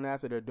going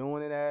after, they're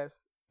doing it as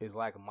is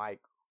like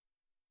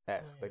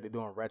Mike-esque. Like they're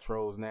doing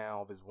retros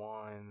now of his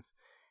ones.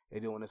 They're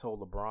doing this whole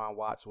LeBron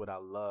watch, what I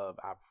love.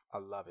 I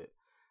love it.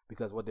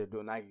 Because what they're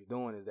doing, Nike's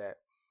doing is that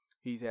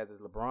he has this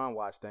LeBron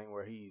watch thing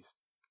where he's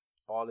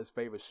all his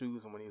favorite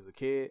shoes from when he was a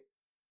kid.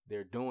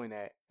 They're doing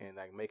that and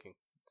like making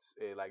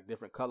like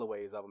different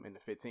colorways of them in the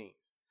 15s.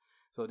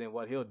 So then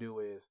what he'll do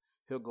is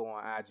he'll go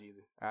on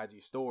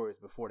IG stories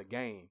before the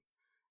game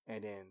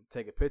and then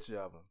take a picture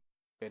of them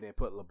and then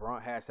put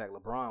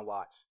 #LeBron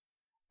watch.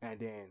 And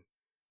then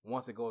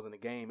once it goes in the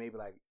game, maybe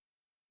like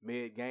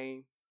mid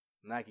game,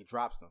 Nike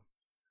drops them.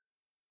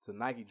 So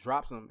Nike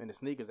drops them in the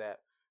sneakers app.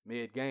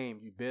 Mid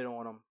game, you bid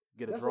on them,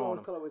 get a draw on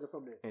them, colorways are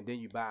from there. and then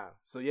you buy them.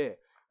 So yeah,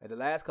 and the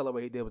last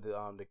colorway he did was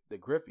the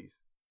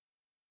Griffies.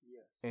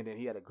 Yes. And then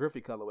he had a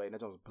Griffey colorway, and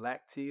that was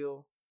black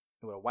teal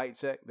with a white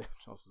check. Them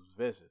Jones was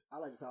vicious. I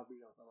like the South Beach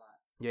Jones a lot.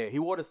 Yeah, he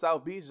wore the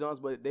South Beach Jones,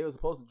 but they were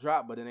supposed to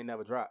drop, but then they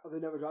never dropped. Oh, they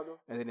never dropped them?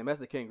 And then they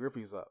messed the King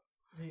Griffey's up.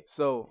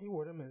 So he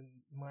wore them in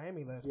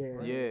Miami last week,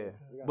 right? Yeah.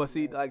 But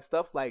see, like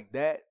stuff like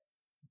that,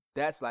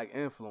 that's like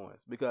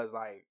influence because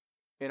like,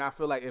 and I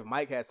feel like if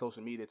Mike had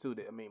social media too,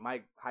 I mean,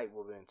 Mike hype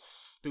would have been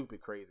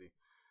stupid crazy,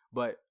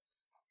 but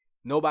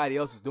nobody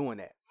else is doing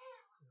that.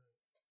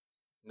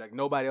 Like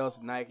nobody else,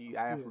 Nike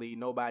athlete,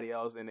 nobody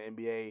else in the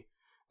NBA,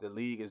 the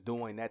league is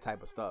doing that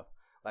type of stuff.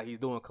 Like he's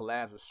doing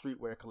collabs with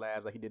streetwear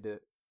collabs, like he did the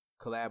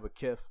collab with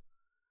Kith,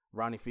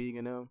 Ronnie Feig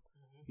and them.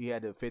 He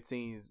had the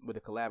 15s with the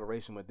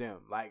collaboration with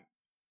them. Like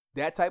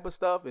that type of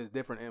stuff is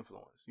different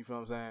influence. You feel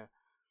what I'm saying?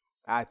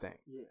 I think.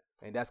 Yeah.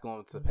 And that's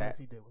going to pass.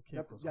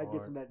 That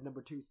gets him that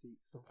number 2 seat.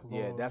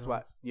 Yeah, that's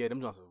why. Yeah, them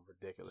Jones are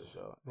ridiculous,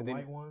 yo. The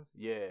white ones?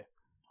 Yeah.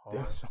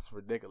 Them Jones are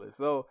ridiculous.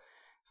 So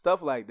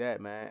stuff like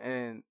that, man.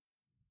 And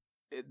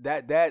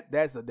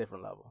that's a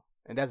different level.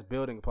 And that's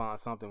building upon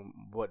something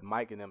what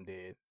Mike and them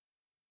did.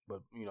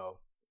 But, you know,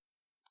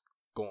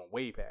 going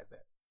way past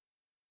that.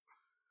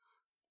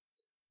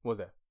 What's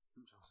that?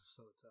 Them Jones are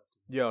so tough.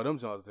 Yo, them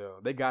Jones,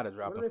 they got to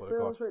drop it for the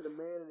car. The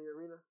Man in the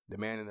Arena? The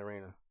Man in the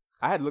Arena.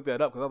 I had to look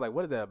that up because I was like,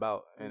 what is that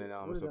about? And then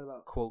what is that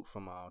about? Quote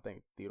from, I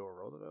think, Theodore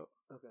Roosevelt.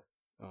 Okay.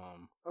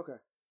 Okay.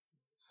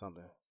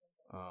 Something.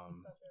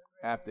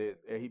 After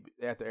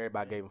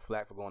everybody gave him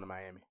flack for going to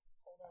Miami.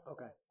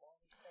 Okay.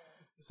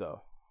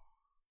 So,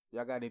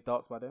 y'all got any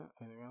thoughts about that?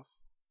 Anything else?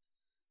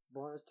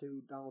 Bronze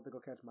 2. I don't think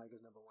I'll catch Mike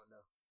as number 1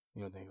 though.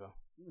 You don't think so?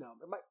 No,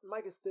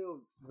 Mike is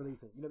still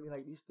releasing. You know what I mean?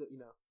 Like he's still, you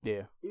know.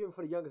 Yeah. Even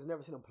for the youngest,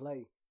 never seen him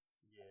play.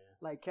 Yeah.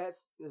 Like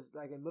cats is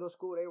like in middle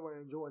school, they were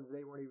in Jordans.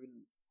 They weren't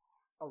even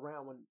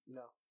around when you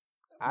know.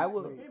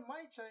 It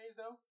might change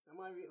though. It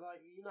might be like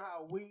you know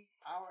how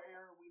our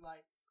era, we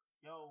like,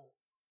 yo,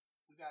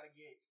 we gotta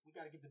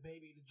get the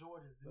baby the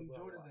Jordans, the new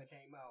Jordans that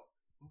came out.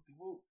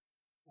 Whoop-de-whoop.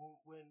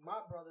 When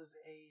my brother's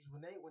age,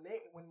 when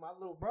my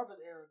little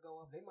brother's era go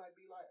up, they might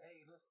be like,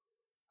 hey, listen,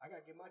 I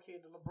gotta get my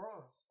kid the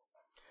LeBrons.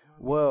 You know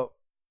well,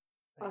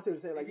 I see what you're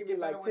saying. Like you mean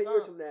like 10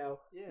 years from now,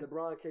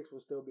 LeBron kicks will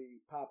still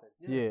be popping.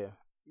 Yeah.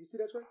 You see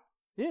that, Trey?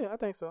 Yeah, I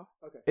think so.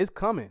 Okay. It's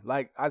coming.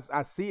 Like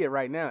I see it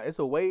right now. It's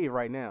a wave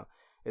right now,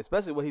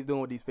 especially what he's doing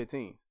with these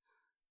 15s.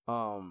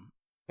 And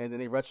then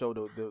they retro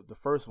the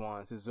first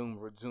ones, his Zoom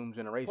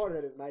generation. Part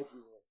of that is Nike.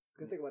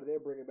 Because think about it, they're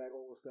bringing back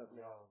old stuff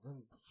now.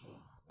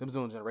 Them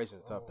Zoom generation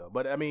is tough though.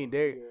 But I mean,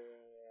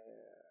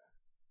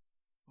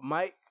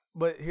 Mike.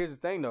 But here's the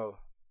thing though,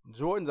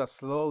 Jordans are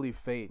slowly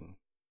fading.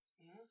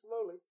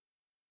 Slowly,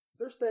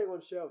 they're staying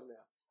on shelves now.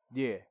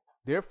 Yeah,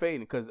 they're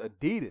fading because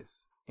Adidas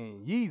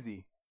and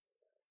Yeezy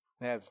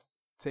have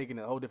taken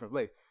a whole different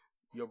place.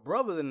 Your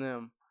brothers and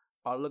them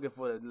are looking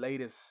for the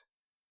latest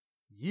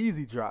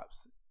Yeezy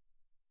drops. You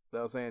know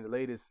what I'm saying? The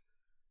latest,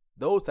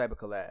 those type of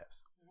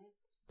collabs.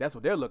 That's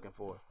what they're looking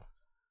for.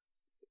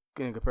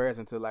 In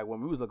comparison to like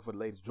when we was looking for the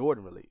latest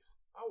Jordan release.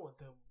 I want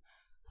them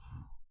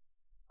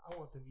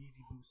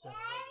Yeezy Boost 700s.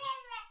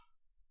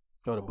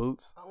 Oh, the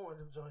boots? I want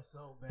them joints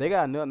so bad. They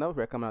got another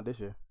pair coming out this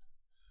year.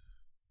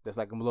 That's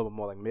like a little bit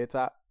more like mid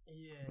top.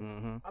 Yeah.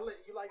 Mm-hmm.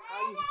 You like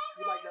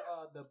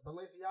the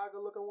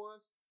Balenciaga looking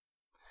ones?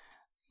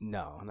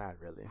 No, not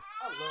really.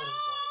 I love them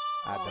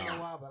joints. I don't know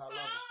why, but I love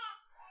them.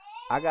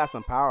 I got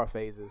some power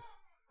phases,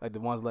 like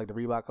the ones like the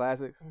Reebok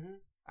Classics. Mm-hmm.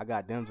 I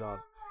got them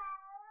Jones,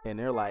 and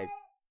they're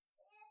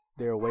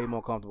way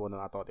more comfortable than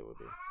I thought they would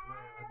be.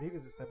 Man,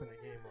 Adidas is stepping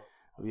their game up.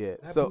 Yeah,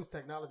 that so Boost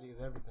technology is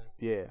everything.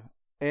 Yeah,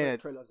 and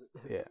Trey loves it.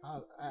 Yeah,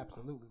 I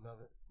absolutely love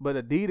it. But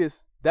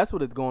Adidas, that's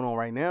what is going on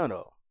right now,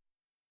 though.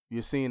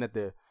 You're seeing that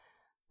the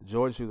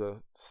Jordan shoes are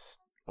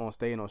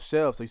staying on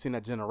shelves, so you're seeing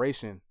that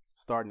generation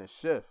starting to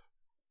shift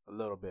a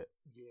little bit.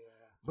 Yeah,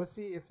 but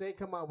see, if they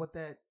come out with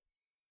that,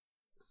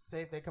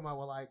 say if they come out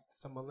with like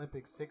some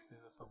Olympic 6s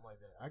or something like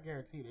that, I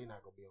guarantee they're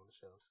not gonna be on the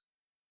shelves.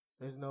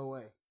 There's no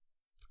way.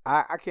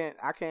 I can't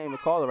even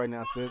call it right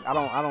now, Spitz. I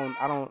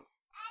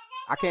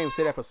can't even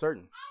say that for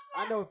certain.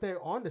 I know if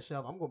they're on the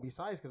shelf, I'm gonna be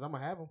sized because I'm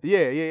gonna have them.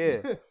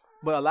 Yeah.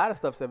 But a lot of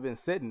stuff's have been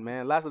sitting,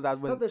 man. A lot of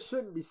stuff that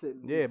shouldn't be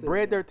sitting. Yeah,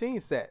 Bread 13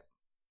 set.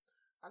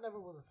 I never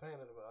was a fan of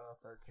the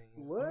 13s.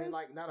 What? I mean,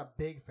 like, not a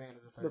big fan of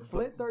the 13s. The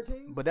Flint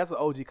 13s? But that's an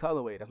OG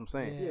colorway. That's what I'm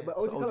saying. Yeah, but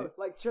OG colorway,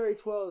 like Cherry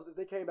 12s, if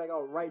they came back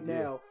out right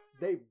now,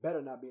 they better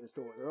not be in the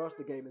stores, or else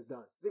the game is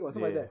done. Think about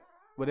something like that.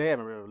 But they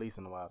haven't really released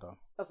in a while, though.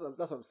 That's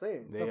what I'm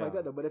saying. Stuff like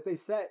that, though. But if they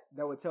sat,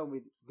 that would tell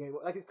me game.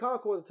 Like his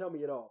Concords would tell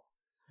me it all.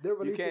 They're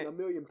releasing a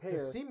million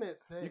pairs. The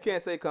Cements, you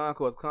can't say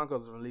Concords.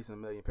 Concords is releasing a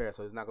million pairs,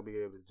 so it's not gonna be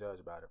able to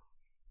judge about it.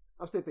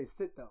 I'm saying if they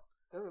sit though.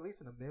 They're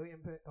releasing a million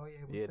pairs. Oh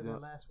yeah, we said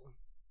that last one.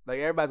 Like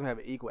everybody's gonna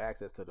have equal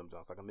access to them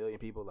Jones. Like a million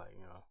people, like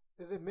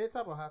Is it mid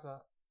top or high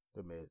top?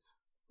 The mids.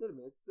 They're the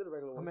mids. They're the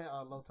regular ones. I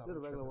mean low top. They're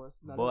the regular ones.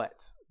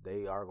 But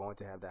they are going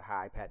to have the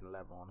high patent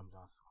level on them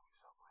Jones.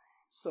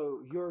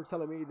 So you're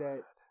telling me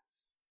that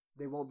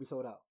they won't be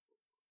sold out?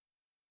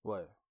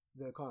 What?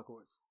 The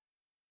Concords.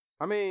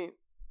 I mean,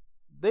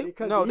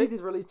 because the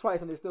Yeezys released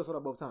twice and they still sold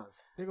out both times.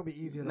 They're gonna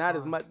be easier. Not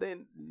as much.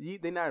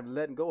 They not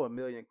letting go of a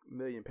million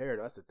pair.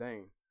 Though. That's the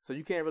thing. So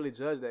you can't really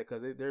judge that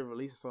because they're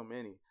releasing so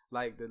many.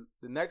 Like the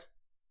next,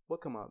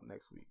 what come out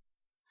next week?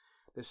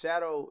 The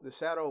shadow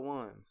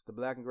ones, the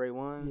black and gray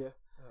ones. Yeah.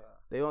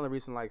 They only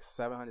reaching like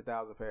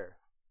 700,000 pair.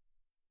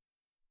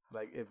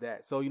 Like if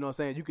that. So you know what I'm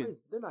saying? You can.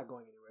 They're not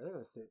going anywhere. They're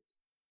gonna sit.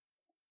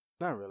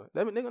 Not really.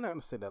 They're not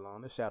gonna sit that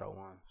long. They're shadow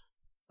ones.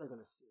 They're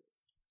gonna sit.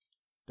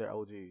 They're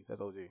OGs.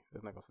 That's OG.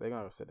 That's not gonna. They're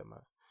gonna sit that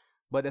much.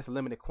 But that's a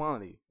limited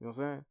quantity. You know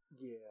what I'm saying?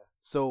 Yeah.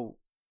 So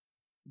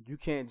you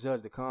can't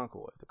judge the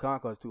Concord. The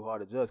Concord is too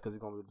hard to judge because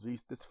it's gonna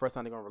release. This is the first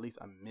time they're gonna release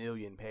 1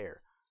 million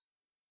pair.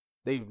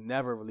 They've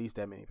never released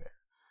that many pair.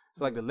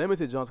 So like the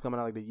limited joints coming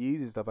out, like the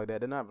Yeezys and stuff like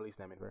that, they're not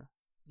releasing that many pair.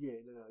 Yeah,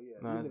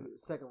 No, Even the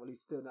second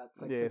release still not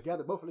Yeah,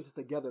 together. Both releases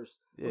together.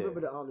 Yeah.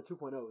 Remember the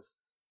 2.0s.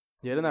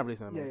 Yeah, they're not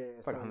releasing that many. Yeah.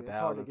 It's like So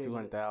 100,000, gauge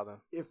 200,000.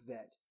 if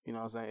that. You know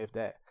what I'm saying? If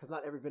that. Because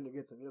not every vendor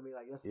gets them. You know what I mean?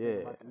 Like that's the Yeah.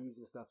 thing about the Yeezys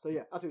and stuff. So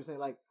yeah, I see what you're saying.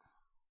 Like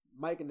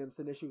Mike and them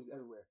send their shoes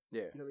everywhere.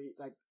 Yeah. You know what I mean?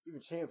 Like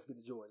even champs get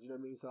the Jordans. You know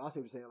what I mean? So I see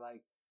what you're saying.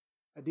 Like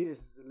Adidas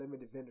is a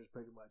limited vendors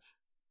pretty much.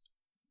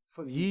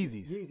 For the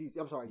Yeezys. Yeezys.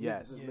 I'm sorry.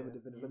 Yes. Yeezys is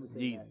limited vendors. Let me say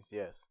Yeezys, that.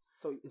 yes.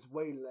 So it's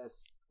way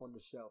less on the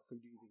shelf for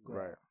you to even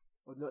grab. Right.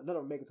 Well, none of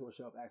them make it to a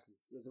shelf. Actually,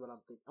 is what I'm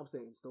thinking. I'm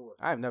saying in store.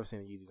 I've never seen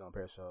a Yeezys on a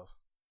pair of shelves.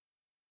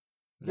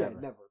 Yeah,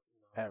 never.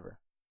 Ever.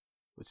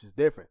 Which is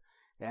different.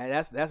 And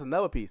that's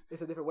another piece.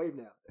 It's a different wave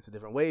now. It's a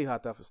different way how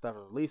stuff is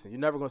releasing. You're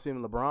never going to see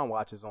them LeBron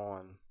watches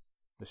on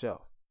the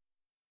shelf.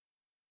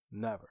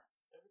 Never.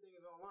 Everything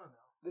is online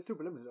now. They're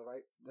super limited though,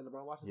 right? The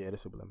LeBron watches. Yeah, they're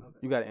super limited. Okay.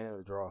 You got to enter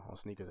the draw on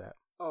Sneakers app.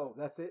 Oh,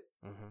 that's it.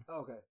 Mm-hmm. Oh,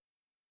 okay.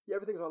 Yeah,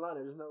 everything's online.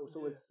 There's no,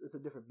 so Yeah. it's a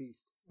different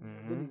beast.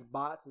 Mm-hmm. Then these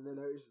bots, and then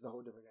it's just a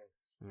whole different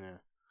game. Yeah.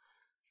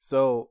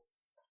 So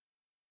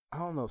I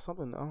don't know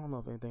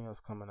if anything else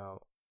coming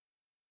out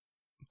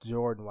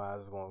Jordan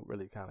wise is going to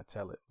really kind of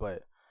tell it,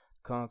 but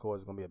Concord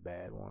is going to be a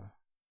bad one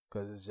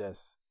because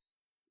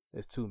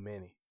it's too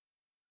many.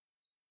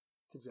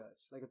 To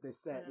judge, like if they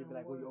sat, they'd be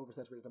like, "Well, you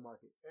oversaturated the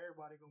market."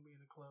 Everybody gonna be in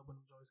the club when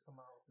the joints come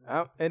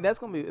out. And that's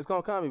gonna be it's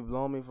gonna kind of be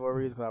blowing me for a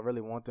reason because I really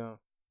want them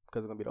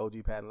because it's gonna be the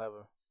OG patent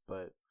leather,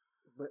 but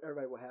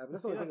everybody will have.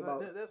 That's See, the only thing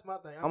about that's my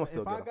thing. I'ma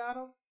still if get I 'em. got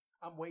them,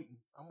 I'm waiting.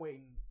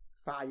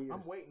 5 years.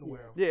 I'm waiting to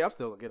wear them. yeah, I'm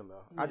still gonna get them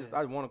though. I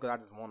Yeah. want them because I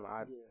just want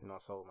them. Yeah.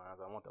 Sold mine.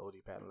 So I want the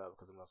OG patent leather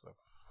because it looks like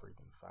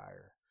freaking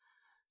fire.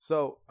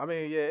 So I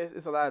mean, yeah,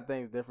 it's a lot of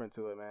things different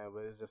to it, man.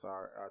 But it's just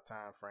our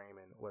time frame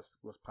and what's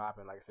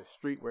popping. Like I said,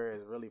 streetwear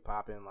is really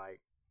popping.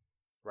 Like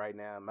right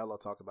now, Melo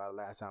talked about it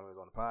last time he was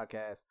on the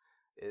podcast.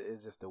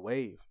 It's just the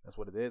wave. That's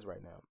what it is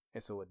right now.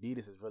 And so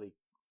Adidas is really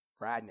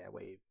riding that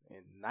wave.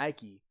 And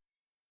Nike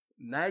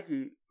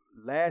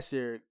last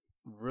year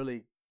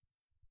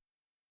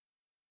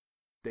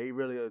they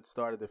really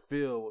started to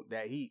feel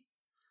that heat.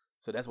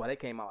 So that's why they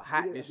came out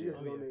hot this year.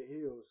 On their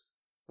heels.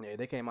 Yeah,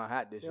 they came out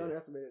hot this They year.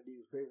 underestimated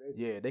Adidas pretty.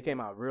 Yeah, they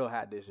came out real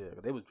hot this year.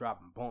 They was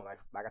dropping boom.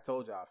 Like I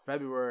told y'all,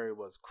 February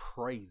was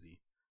crazy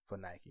for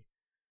Nike.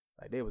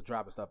 Like they was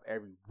dropping stuff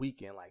every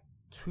weekend, like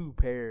 2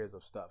 pairs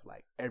of stuff,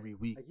 like every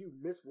week. Like you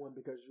missed one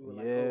because you were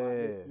like, Yeah. "Oh,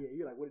 I missed." Yeah,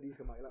 you're like, "What did these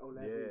come out?" You're like, "Oh,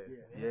 last week."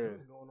 Yeah. It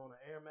was going on an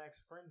Air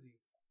Max frenzy.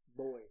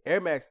 Boy. Air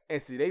Max,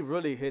 and see, they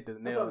really hit the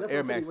nail. That's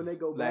Air what I'm Max when they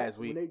go last back,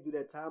 week. when they do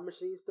that time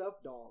machine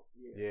stuff, dog.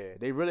 Yeah. Yeah,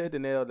 they really hit the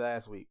nail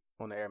last week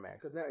on the Air Max.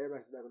 Because now Air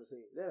Max is back on the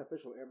scene. They're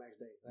official Air Max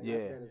day. Like, Yeah,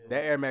 after is-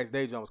 that Air Max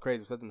Day jump was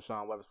crazy. Except them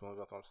Sean Weatherspoon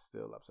jumps, I'm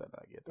still upset that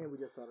I get them. And we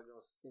just saw the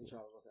girls in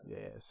Charlotte on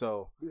Saturday. Yeah,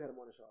 so We had them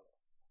on in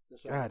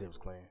Charlotte. God, it was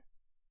clean.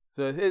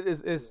 So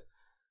it's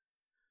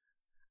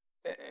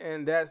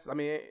and that's but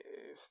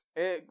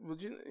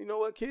you know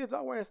what? Kids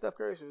are wearing Steph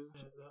Curry shoes.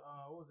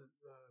 What was it?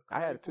 I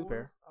had a 2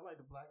 pair. I like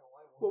the black and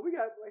white one. Well, we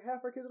got like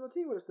half our kids on the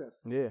team with us, Steph's.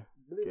 Yeah.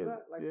 Believe it or Kids,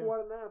 not, like yeah. 4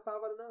 out of 9, 5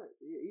 out of 9.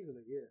 Yeah,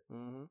 easily, yeah.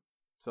 Mm-hmm.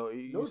 So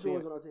you No see,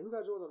 Jordans on our team. Who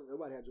got Jordans on?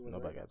 Nobody had Jordans.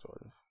 nobody right? got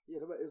Jordans. Yeah,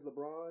 nobody. It's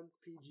LeBron's,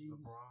 PG's,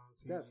 LeBron,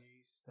 Steph's.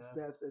 PG,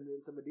 Steph's, and then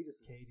some Adidas.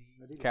 KD.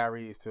 Adidas.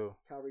 Kyrie's too.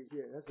 Kyrie's,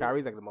 yeah. That's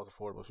Kyrie's like the most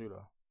affordable shoe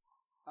though.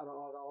 Out of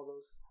all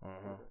those.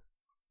 Mm-hmm. Okay.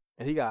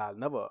 And he got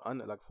another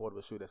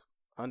affordable shoe that's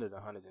under the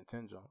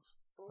 110 jumps,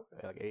 Oh,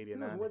 okay. like 80 or He was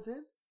 90.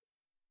 110?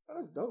 Oh,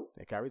 that's dope.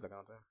 And Kyrie's like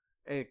 110,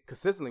 and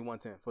consistently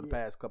 110 for the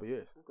Yeah. past couple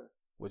years. Okay.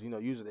 Which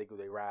usually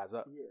they rise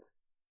up Yeah.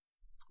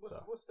 What's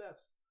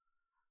Steph's?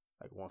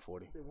 like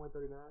 140. They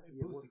 139. They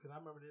Yeah, boosted because I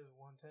remember they was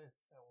 110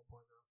 at one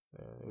point.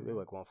 Though. Yeah, they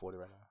like 140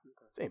 right now.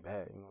 Okay. It ain't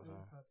bad, you know what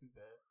I'm Not too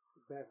bad.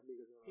 Bad for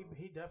me because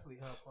He definitely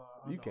helped. saying?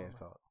 You Under can't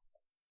Armour. talk.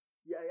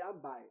 yeah, I'm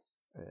biased.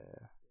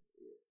 Yeah,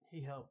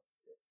 He helped.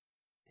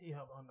 He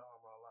helped Under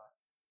Armour a lot.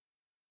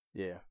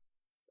 yeah.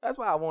 That's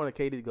why I wanted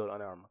KD to go to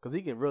Under Armour because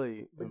he can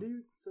really. But do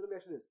you? So let me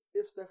ask you this: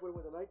 if Steph would have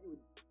went to Nike,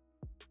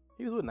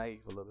 He was with Nike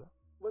for a little bit.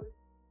 was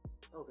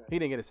he? Okay. He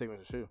didn't get a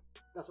signature shoe,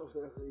 That's what I'm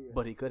saying. Yeah.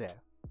 but he could have.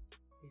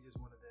 He just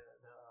wanted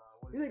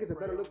what you is think it's a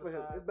spray better on look the for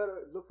him? side? It's better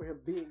look for him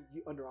being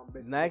Under Armour.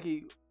 Basically.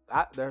 Nike.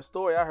 The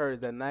story I heard is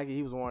that Nike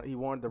he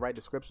wanted the right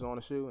description on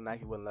the shoe, and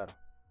Nike wouldn't let him.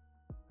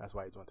 That's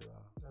why he went to.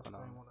 That's the Under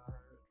same Armour. one I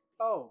heard.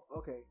 Oh,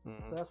 okay.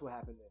 Mhm. So that's what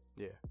happened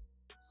then. Yeah.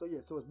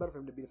 So it's better for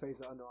him to be the face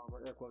of Under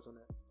Armour. Air quotes on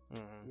that.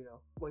 Mm-hmm. You know.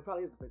 Well, he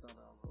probably is the face of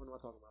Under Armour. What am I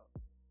talking about?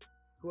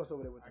 Who else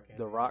over there with I him? can't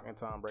The think Rock of and it.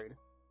 Tom Brady.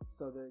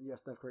 So then, yeah,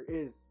 Steph Curry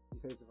is the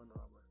face of Under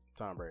Armour.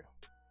 Tom Brady.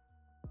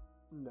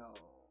 No.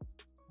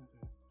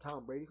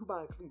 Tom Brady? Who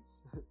buying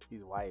cleats?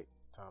 He's white.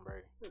 Tom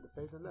Brady.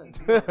 The face of nothing.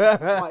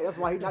 That's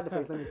why he's not the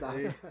face. Let me stop.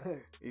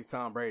 He's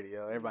Tom Brady,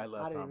 yo. Everybody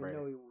loves Tom Brady. I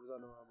didn't even know he was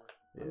Under Armour.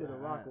 Yeah. I knew The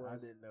Rock was. I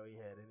didn't know he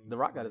had any. The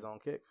Rock got his own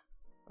kicks.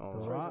 The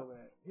Rock?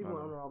 He went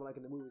Under Armour like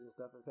in the movies and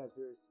stuff and Fast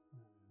Furious.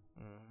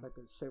 Like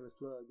a shameless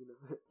plug, you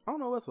know. I don't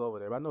know what's over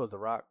there, but I know it's The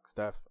Rock,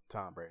 Steph,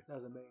 Tom Brady. That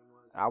was the main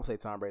ones. I would say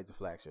Tom Brady's the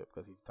flagship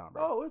because he's Tom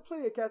Brady. Oh, there's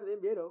plenty of cats in the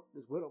NBA though.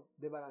 Just with them,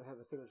 they might not have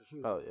a signature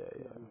shoe. Oh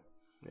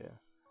yeah.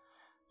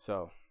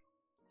 So,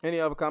 any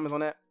other comments on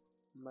that?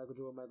 Michael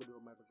Jordan.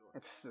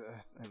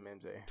 And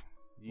MJ.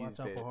 Watch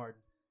out for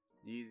Harden.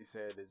 Yeezy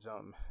said the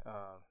jump.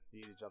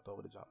 Yeezy jumped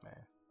over the jump man,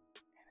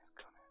 and it's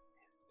coming.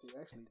 He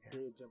actually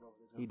did jump over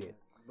the jump. He did,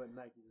 but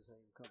Nike's the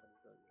same company,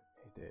 so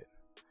yeah. He did.